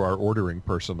talked to our ordering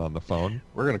person on the phone.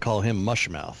 We're going to call him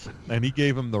Mushmouth. And he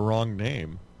gave him the wrong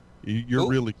name. You're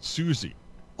really Susie.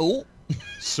 Oh.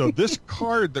 So this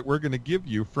card that we're going to give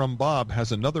you from Bob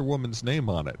has another woman's name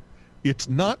on it. It's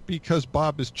not because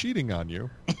Bob is cheating on you.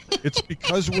 It's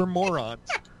because we're morons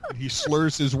and he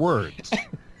slurs his words."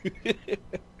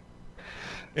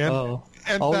 And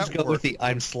always that go with worked. the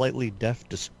 "I'm slightly deaf"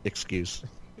 excuse.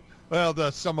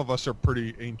 Well, some of us are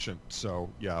pretty ancient, so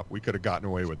yeah, we could have gotten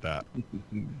away with that.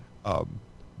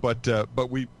 But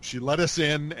she let us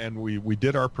in, and we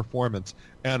did our performance.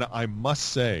 And I must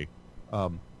say,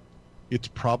 it's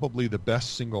probably the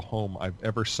best single home I've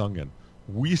ever sung in.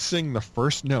 We sing the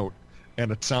first note, and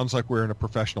it sounds like we're in a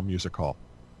professional music hall.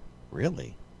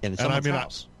 Really? And it's someone's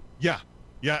house. Yeah,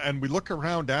 and we look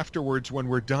around afterwards when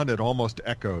we're done, it almost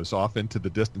echoes off into the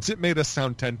distance. It made us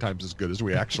sound 10 times as good as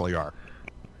we actually are.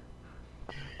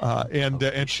 And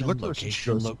she looked at us and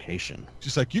she goes, location.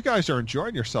 She's like, "You guys are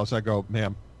enjoying yourselves." I go,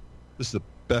 "Ma'am, this is the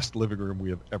best living room we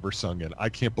have ever sung in. I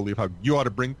can't believe how you ought to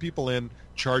bring people in,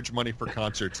 charge money for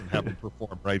concerts, and have them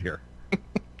perform right here."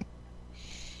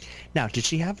 Now, did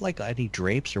she have like any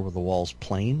drapes, or were the walls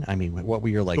plain? I mean, what were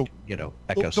your echo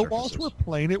surfaces? The walls were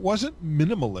plain. It wasn't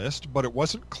minimalist, but it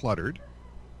wasn't cluttered.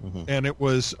 Mm-hmm. And it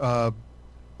was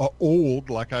old,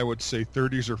 like I would say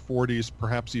 30s or 40s,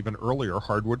 perhaps even earlier,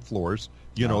 hardwood floors.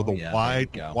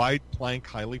 Wide plank,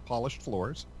 highly polished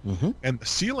floors. Mm-hmm. And the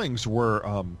ceilings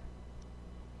were,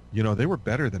 they were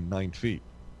better than 9 feet,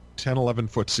 10,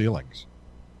 11-foot ceilings.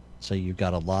 So you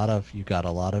got a lot of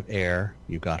air.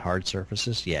 You got hard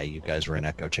surfaces. Yeah, you guys were in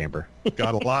echo chamber.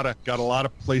 got a lot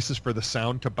of places for the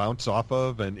sound to bounce off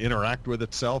of and interact with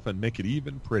itself and make it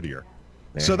even prettier.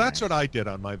 So that's what I did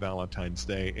on my Valentine's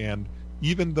Day. And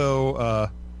even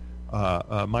though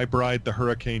my bride, the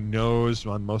hurricane, knows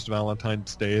on most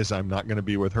Valentine's Days I'm not going to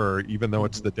be with her, even though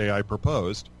it's the day I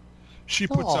proposed, she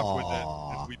puts up with it,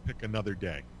 and we pick another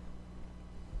day.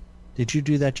 Did you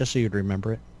do that just so you'd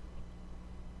remember it?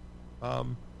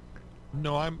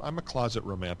 No, I'm a closet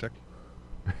romantic.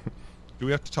 Do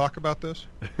we have to talk about this?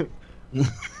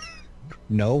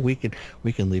 No, we can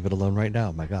leave it alone right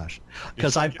now. My gosh,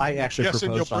 because I actually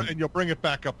proposed and you'll bring it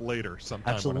back up later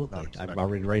sometime. Absolutely, I'm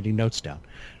already writing notes down.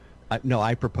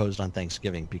 I proposed on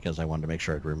Thanksgiving because I wanted to make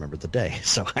sure I'd remember the day.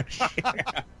 So I'm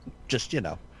just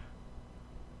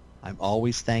I'm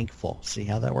always thankful. See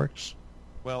how that works?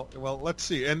 Well, let's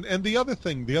see. And the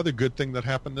other good thing that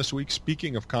happened this week,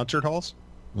 speaking of concert halls,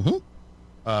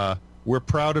 we're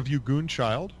proud of you,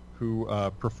 Goonchild, who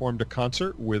performed a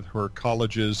concert with her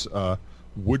college's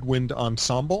woodwind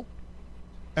ensemble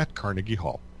at Carnegie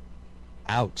Hall.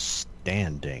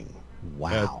 Outstanding.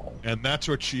 Wow. And that's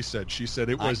what she said. She said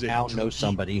it was I now know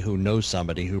somebody who knows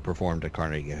somebody who performed at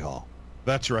Carnegie Hall.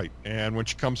 That's right. And when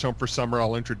she comes home for summer,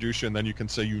 I'll introduce you, and then you can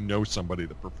say you know somebody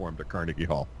that performed at Carnegie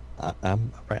Hall.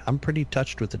 I'm pretty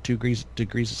touched with the 2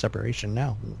 degrees of separation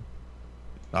now.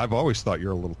 I've always thought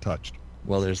you're a little touched.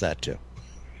 Well, there's that too.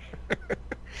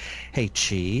 Hey,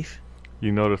 Chief.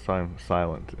 You notice I'm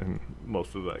silent in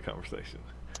most of that conversation.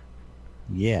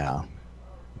 Yeah.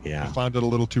 I Yeah. found it a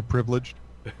little too privileged.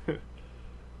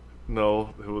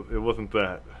 No, it wasn't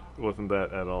that. It wasn't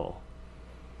that at all.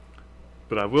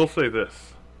 But I will say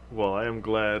this. While I am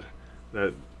glad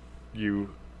that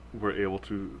you were able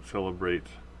to celebrate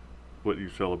what you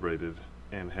celebrated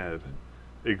and had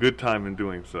a good time in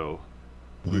doing so,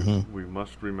 we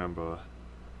must remember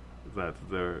that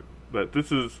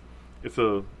it's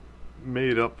a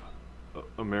made up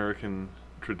American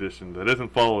tradition that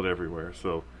isn't followed everywhere,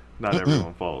 so not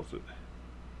everyone follows it.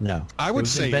 No. I It would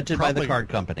was say invented by the probably- card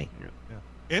company.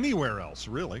 Anywhere else,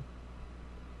 really.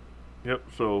 Yep,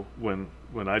 so when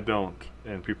I don't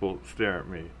and people stare at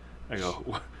me, I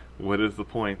go, what is the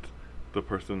point? The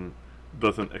person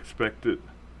doesn't expect it,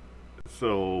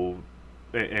 so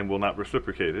and will not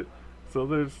reciprocate it. So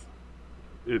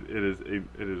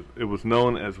it was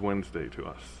known as Wednesday to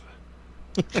us.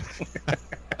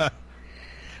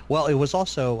 Well, it was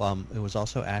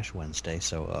also Ash Wednesday.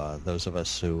 So those of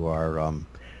us who are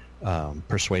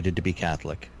persuaded to be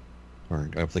Catholic, or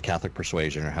of the Catholic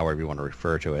persuasion, or however you want to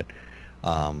refer to it,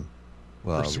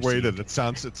 well, Persuaded. It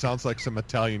sounds like some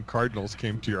Italian cardinals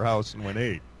came to your house and went,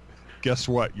 "Hey, guess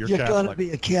what? You're You're Catholic." gonna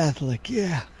be a Catholic,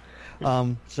 yeah.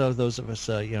 So those of us,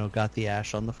 got the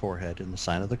ash on the forehead and the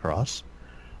sign of the cross.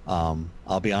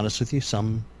 I'll be honest with you,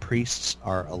 some priests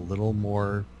are a little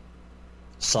more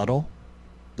subtle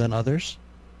than others.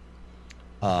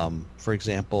 For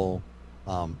example,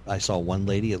 I saw one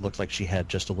lady, it looked like she had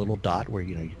just a little dot where,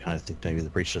 you kind of think maybe the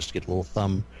priest just get a little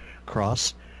thumb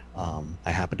cross.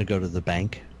 I happened to go to the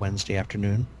bank Wednesday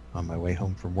afternoon on my way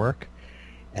home from work,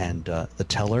 and the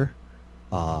teller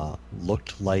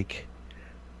looked like,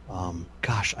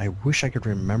 gosh, I wish I could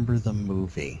remember the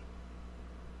movie.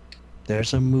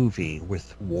 There's a movie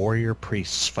with warrior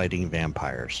priests fighting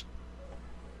vampires.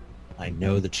 I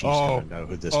know the Chief's going to know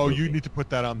who this movie. You need to put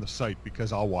that on the site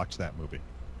because I'll watch that movie.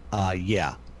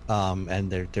 Yeah. And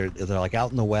they're like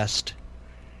out in the West,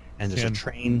 and there's a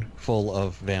train full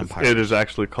of vampires. It is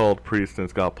actually called Priest, and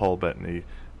it's got Paul Bettany.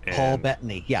 Paul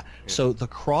Bettany, yeah. So the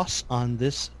cross on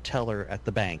this teller at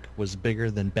the bank was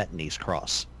bigger than Bettany's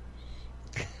cross.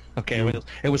 Okay,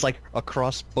 it was like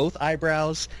across both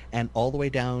eyebrows and all the way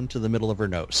down to the middle of her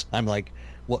nose. I'm like,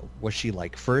 what was she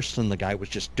like first? And the guy was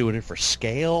just doing it for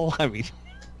scale. I mean,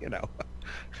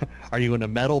 are you in a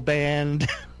metal band?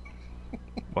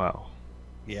 Wow.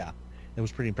 Yeah, it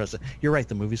was pretty impressive. You're right.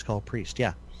 The movie's called Priest.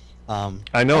 Yeah.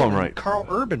 I know I'm right. Carl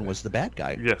Urban was the bad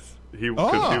guy. Yes, he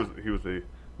was a.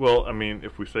 Well, I mean,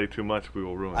 if we say too much, we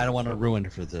will ruin. I don't want to ruin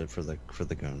it for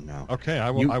the goon. No. Okay,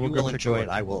 I will. You I will will go enjoy take it.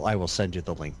 a look. I will send you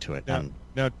the link to it.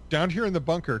 Now, down here in the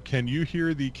bunker, can you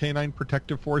hear the Canine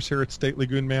Protective Force here at State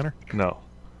Lagoon Manor? No,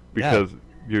 because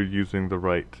you're using the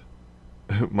right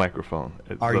microphone.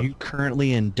 Are you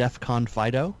currently in DEF CON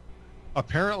Fido?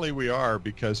 Apparently, we are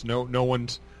because no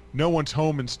one's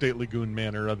home in State Lagoon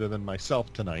Manor other than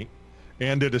myself tonight,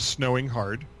 and it is snowing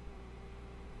hard.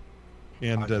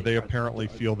 And they apparently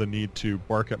feel the need to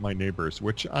bark at my neighbors,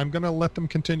 which I'm going to let them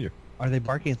continue. Are they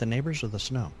barking at the neighbors or the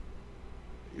snow?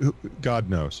 God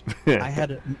knows. I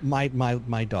had my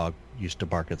dog used to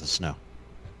bark at the snow.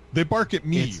 They bark at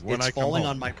me when it's I come falling home.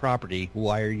 on my property.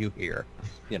 Why are you here?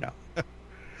 He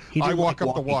I didn't walk like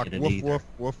up the walk, walking in it woof, either. woof,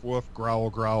 woof, woof, growl,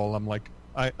 growl. I'm like,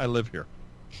 I live here.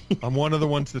 I'm one of the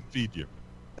ones that feed you.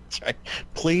 That's right.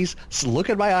 Please look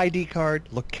at my ID card.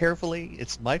 Look carefully.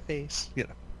 It's my face.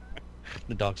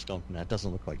 The dog's going, that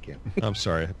doesn't look like you. I'm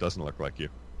sorry, it doesn't look like you.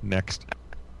 Next.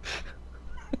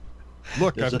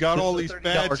 Look, There's I've got all these $30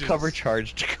 badges. cover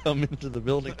charge to come into the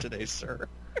building today, sir.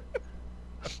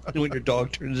 When your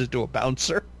dog turns into a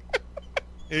bouncer.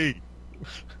 Hey,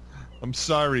 I'm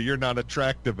sorry, you're not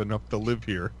attractive enough to live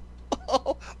here.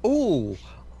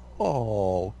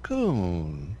 Oh,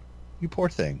 Coon. You poor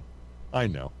thing. I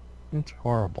know. It's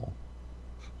horrible.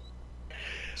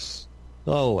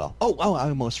 Oh, well. Oh, I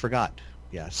almost forgot.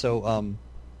 Yeah, so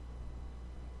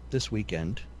this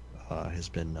weekend has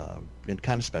been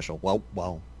kind of special.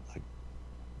 Well,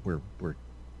 we're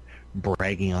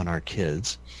bragging on our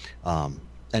kids.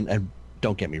 And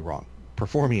don't get me wrong,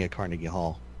 performing at Carnegie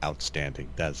Hall, outstanding.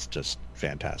 That's just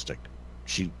fantastic.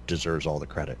 She deserves all the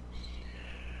credit.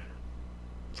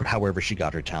 For however she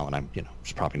got her talent,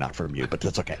 it's probably not from you, but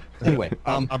that's okay. Anyway,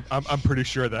 I'm pretty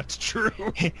sure that's true.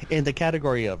 in the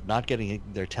category of not getting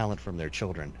their talent from their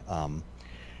children,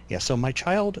 so my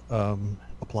child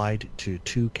applied to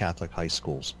 2 Catholic high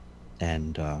schools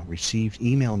and received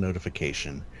email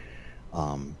notification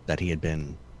that he had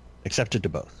been accepted to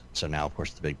both. So now, of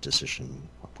course, the big decision,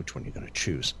 which one you're going to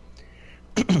choose.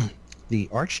 The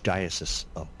Archdiocese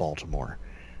of Baltimore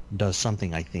does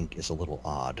something I think is a little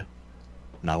odd.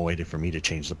 Now waited for me to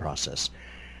change the process.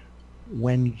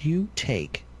 When you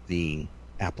take the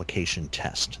application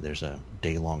test, there's a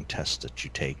day-long test that you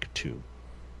take to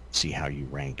see how you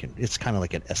rank, and it's kind of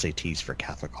like an SATs for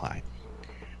Catholic High.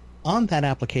 On that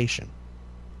application,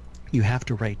 you have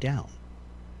to write down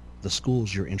the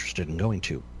schools you're interested in going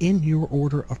to in your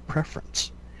order of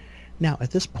preference. Now,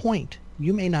 at this point,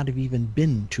 you may not have even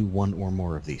been to one or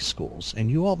more of these schools, and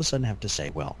you all of a sudden have to say,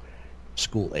 well,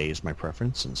 School A is my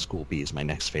preference, and School B is my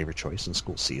next favorite choice, and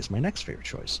School C is my next favorite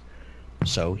choice.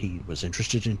 So he was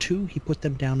interested in 2. He put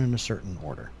them down in a certain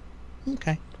order.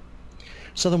 Okay.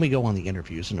 So then we go on the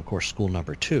interviews, and of course, school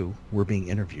number 2, we're being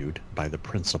interviewed by the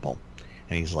principal.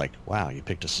 And he's like, wow, you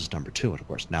picked us as number 2. And of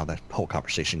course, now that whole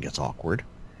conversation gets awkward.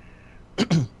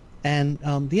 And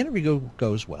the interview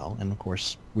goes well. And of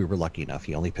course, we were lucky enough.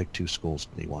 He only picked 2 schools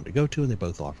that he wanted to go to, and they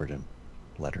both offered him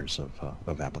letters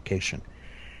of application.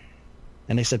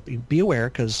 And they said, be aware,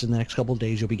 because in the next couple of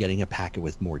days, you'll be getting a packet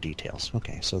with more details.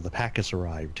 Okay, so the packets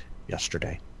arrived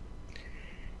yesterday.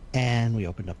 And we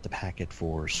opened up the packet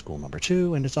for school number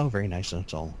 2, and it's all very nice, and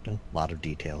it's all a lot of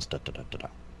details, da-da-da-da-da.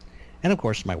 And of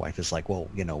course, my wife is like, well,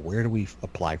 where do we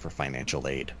apply for financial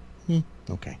aid?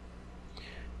 Okay.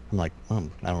 I'm like, I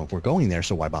don't know if we're going there,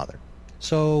 so why bother?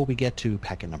 So we get to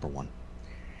packet number 1.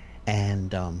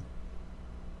 And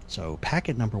so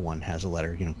packet number 1 has a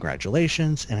letter,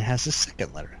 congratulations, and it has a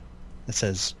second letter that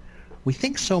says, we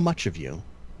think so much of you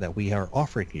that we are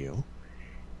offering you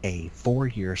a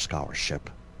 4-year scholarship,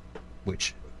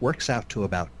 which works out to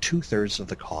about 2/3 of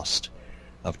the cost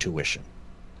of tuition,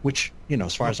 which,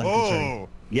 as far as I'm concerned,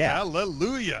 yeah.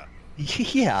 Hallelujah.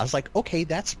 Yeah, I was like, okay,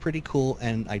 that's pretty cool.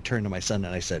 And I turned to my son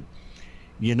and I said,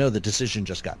 the decision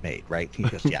just got made, right? He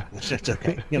goes, yeah, it's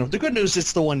okay. The good news,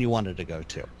 it's the one you wanted to go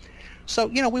to. So,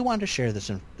 we wanted to share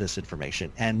this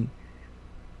information. And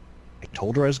I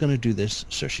told her I was going to do this,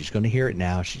 so she's going to hear it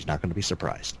now. She's not going to be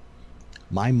surprised.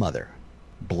 My mother,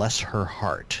 bless her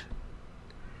heart,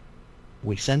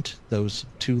 we sent those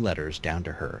 2 letters down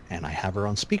to her, and I have her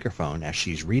on speakerphone as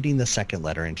she's reading the second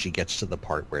letter, and she gets to the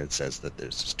part where it says that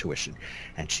there's this tuition,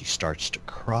 and she starts to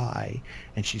cry,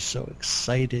 and she's so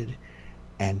excited,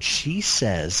 and she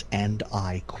says, and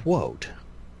I quote,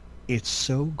 "It's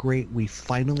so great we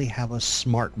finally have a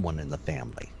smart one in the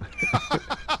family."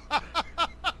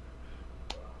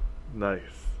 Nice.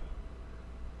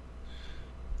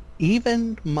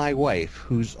 Even my wife,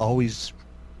 who's always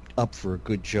up for a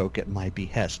good joke at my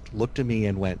behest, looked at me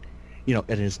and went, and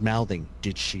is mouthing,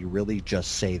 did she really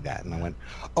just say that? And I went,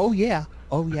 oh yeah,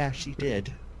 she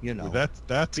did,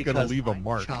 That's going to leave a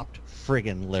mark. Chopped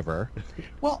friggin' liver.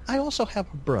 Well, I also have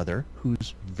a brother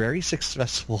who's very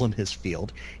successful in his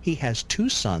field. He has 2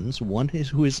 sons, one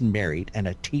who is married and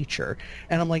a teacher.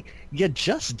 And I'm like, you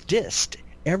just dissed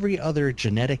every other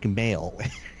genetic male,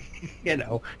 in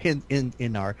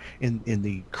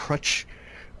the crutch,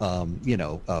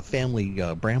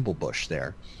 family bramble bush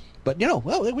there. But,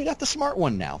 well, we got the smart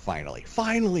one now, finally.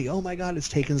 Finally! Oh, my God, it's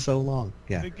taken so long.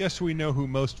 Yeah. I guess we know who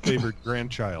most favored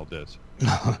grandchild is.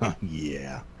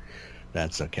 Yeah,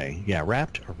 that's okay. Yeah,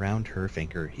 wrapped around her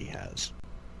finger he has.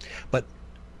 But,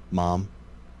 Mom,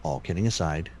 all kidding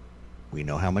aside, we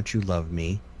know how much you love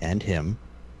me and him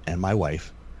and my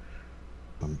wife.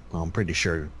 I'm pretty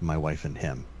sure my wife and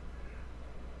him.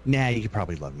 Nah, you could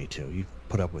probably love me, too. You've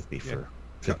put up with me for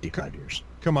 55 years.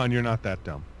 Come on, you're not that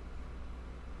dumb.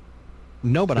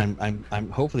 No, but I'm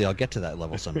hopefully I'll get to that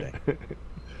level someday.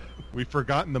 We've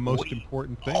forgotten the most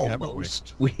important thing, haven't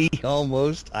we?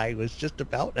 I was just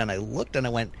about, and I looked and I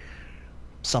went,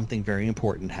 something very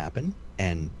important happened,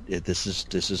 and this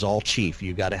is all Chief.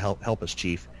 You got to help us,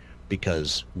 Chief,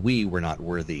 because we were not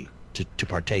worthy to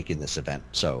partake in this event.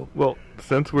 So, well,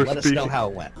 since we're let us know how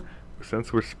it went.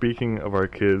 Since we're speaking of our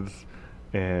kids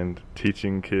and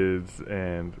teaching kids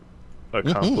and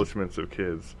accomplishments of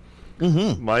kids,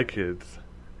 my kids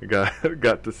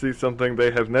got to see something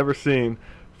they have never seen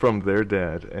from their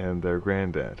dad and their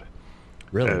granddad.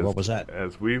 Really? What was that?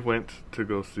 As we went to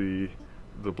go see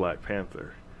the Black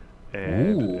Panther,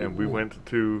 and we went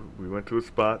to a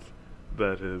spot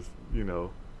that is,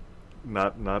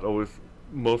 not always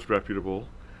most reputable,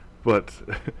 but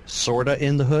sorta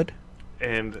in the hood.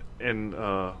 And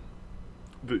the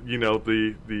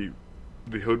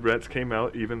hood rats came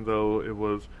out, even though it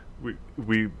was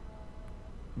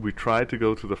we tried to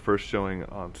go to the first showing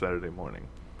on Saturday morning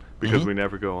because we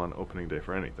never go on opening day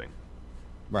for anything.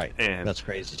 Right. And that's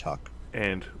crazy talk.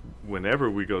 And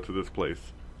whenever we go to this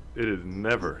place, it has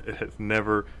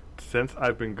never since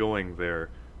I've been going there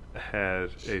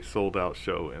had a sold out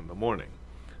show in the morning.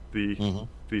 The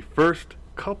first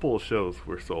couple shows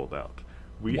were sold out.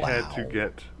 We had to Wow.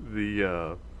 get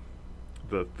the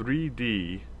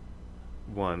 3D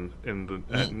one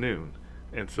at noon,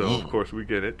 and so of course we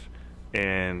get it.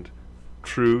 And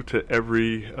true to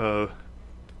every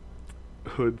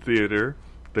hood theater,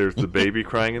 there's the baby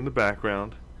crying in the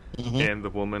background, and the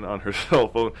woman on her cell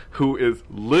phone who is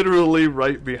literally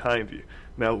right behind you.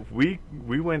 Now we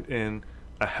went in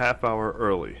a half hour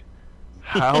early.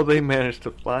 How they managed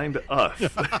to find us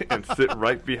and sit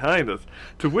right behind us,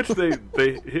 to which they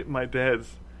hit my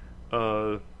dad's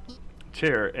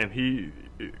chair, and he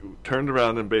turned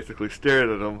around and basically stared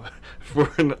at him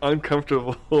for an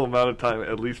uncomfortable amount of time,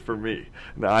 at least for me.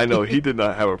 Now I know he did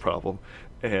not have a problem,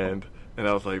 and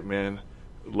I was like, man,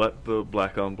 let the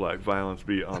black on black violence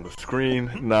be on the screen,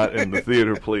 not in the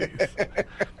theater, please.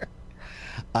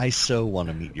 I so want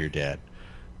to meet your dad.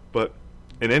 But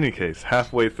in any case,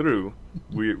 halfway through,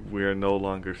 we are no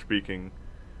longer speaking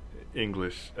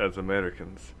English as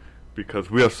Americans,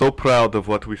 because we are so proud of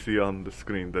what we see on the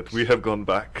screen that we have gone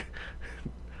back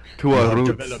to our roots.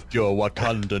 Developed your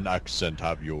Wakandan accent,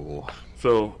 have you?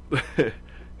 So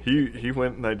he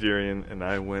went Nigerian and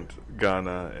I went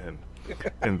Ghana,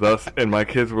 and my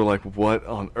kids were like, "What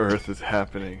on earth is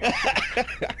happening?"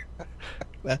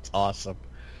 That's awesome.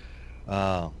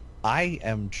 I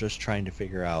am just trying to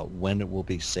figure out when it will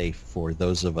be safe for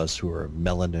those of us who are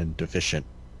melanin deficient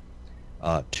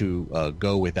to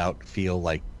go without feeling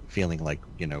like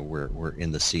we're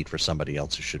in the seat for somebody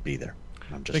else who should be there.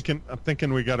 I'm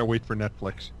thinking we got to wait for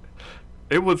Netflix.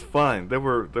 It was fine. There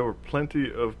were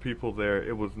plenty of people there.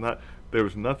 There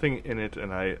was nothing in it,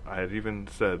 and I had even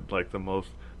said like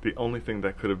the only thing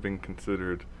that could have been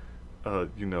considered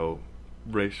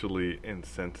racially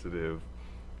insensitive,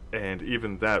 and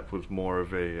even that was more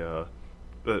of a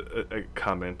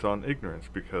comment on ignorance,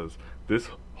 because this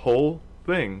whole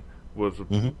thing was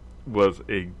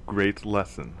a great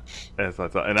lesson, as I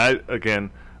thought. And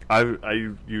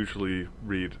I usually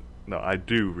I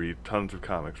do read tons of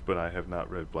comics, but I have not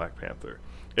read Black Panther.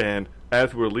 And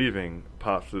as we're leaving,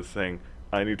 Pops is saying,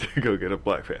 I need to go get a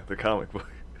Black Panther comic book.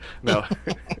 Now,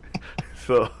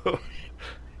 so...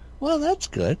 Well, that's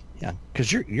good. Yeah,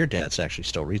 because your dad actually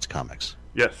still reads comics.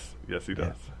 Yes, he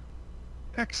does.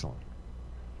 Excellent.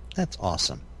 That's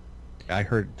awesome. I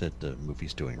heard that the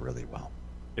movie's doing really well.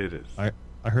 It is. I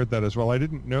heard that as well. I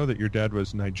didn't know that your dad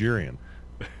was Nigerian.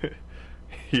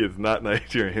 He is not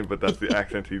Nigerian, but that's the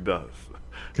accent he does.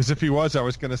 Because if he was, I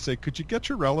was going to say, could you get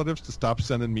your relatives to stop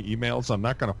sending me emails? I'm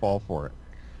not going to fall for it.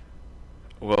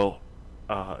 Well,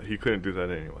 he couldn't do that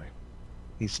anyway.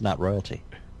 He's not royalty.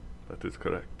 That is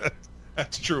correct.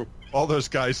 That's true. All those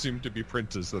guys seem to be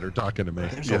princes that are talking to me.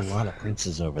 There's a lot of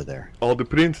princes over there. All the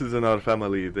princes in our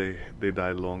family, they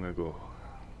died long ago.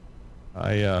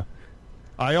 I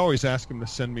always ask them to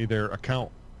send me their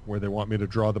account where they want me to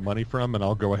draw the money from, and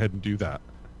I'll go ahead and do that.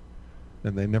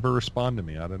 And they never respond to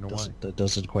me. I don't know why. That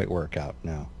doesn't quite work out.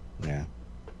 No. Yeah.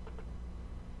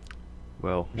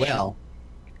 Well.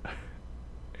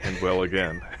 And well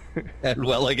again. And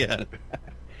well again.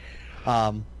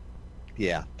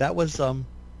 Yeah, that was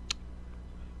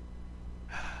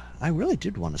I really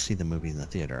did want to see the movie in the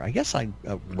theater. I guess I'd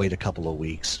wait a couple of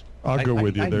weeks. I'll go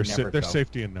with you. I'd There's never go.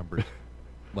 safety in numbers.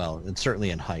 Well, and certainly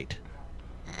in height.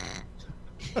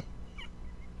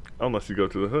 Unless you go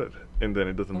to the hood, and then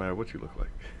it doesn't matter what you look like.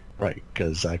 Right,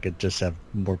 because I could just have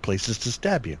more places to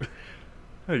stab you.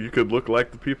 Hey, you could look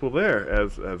like the people there,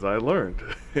 as I learned,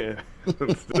 and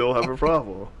still have a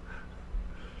problem.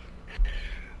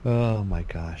 Oh my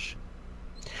gosh.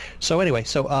 So anyway,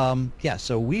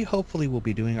 so we hopefully will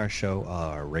be doing our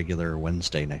show regular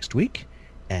Wednesday next week,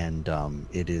 and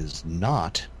it is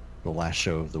not the last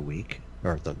show of the week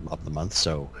or of the month,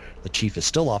 so the Chief is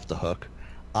still off the hook.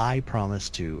 I promise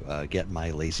to get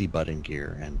my lazy butt in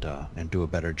gear and do a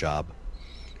better job,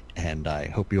 and I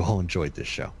hope you all enjoyed this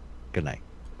show. Good night.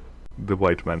 The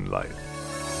white man lies.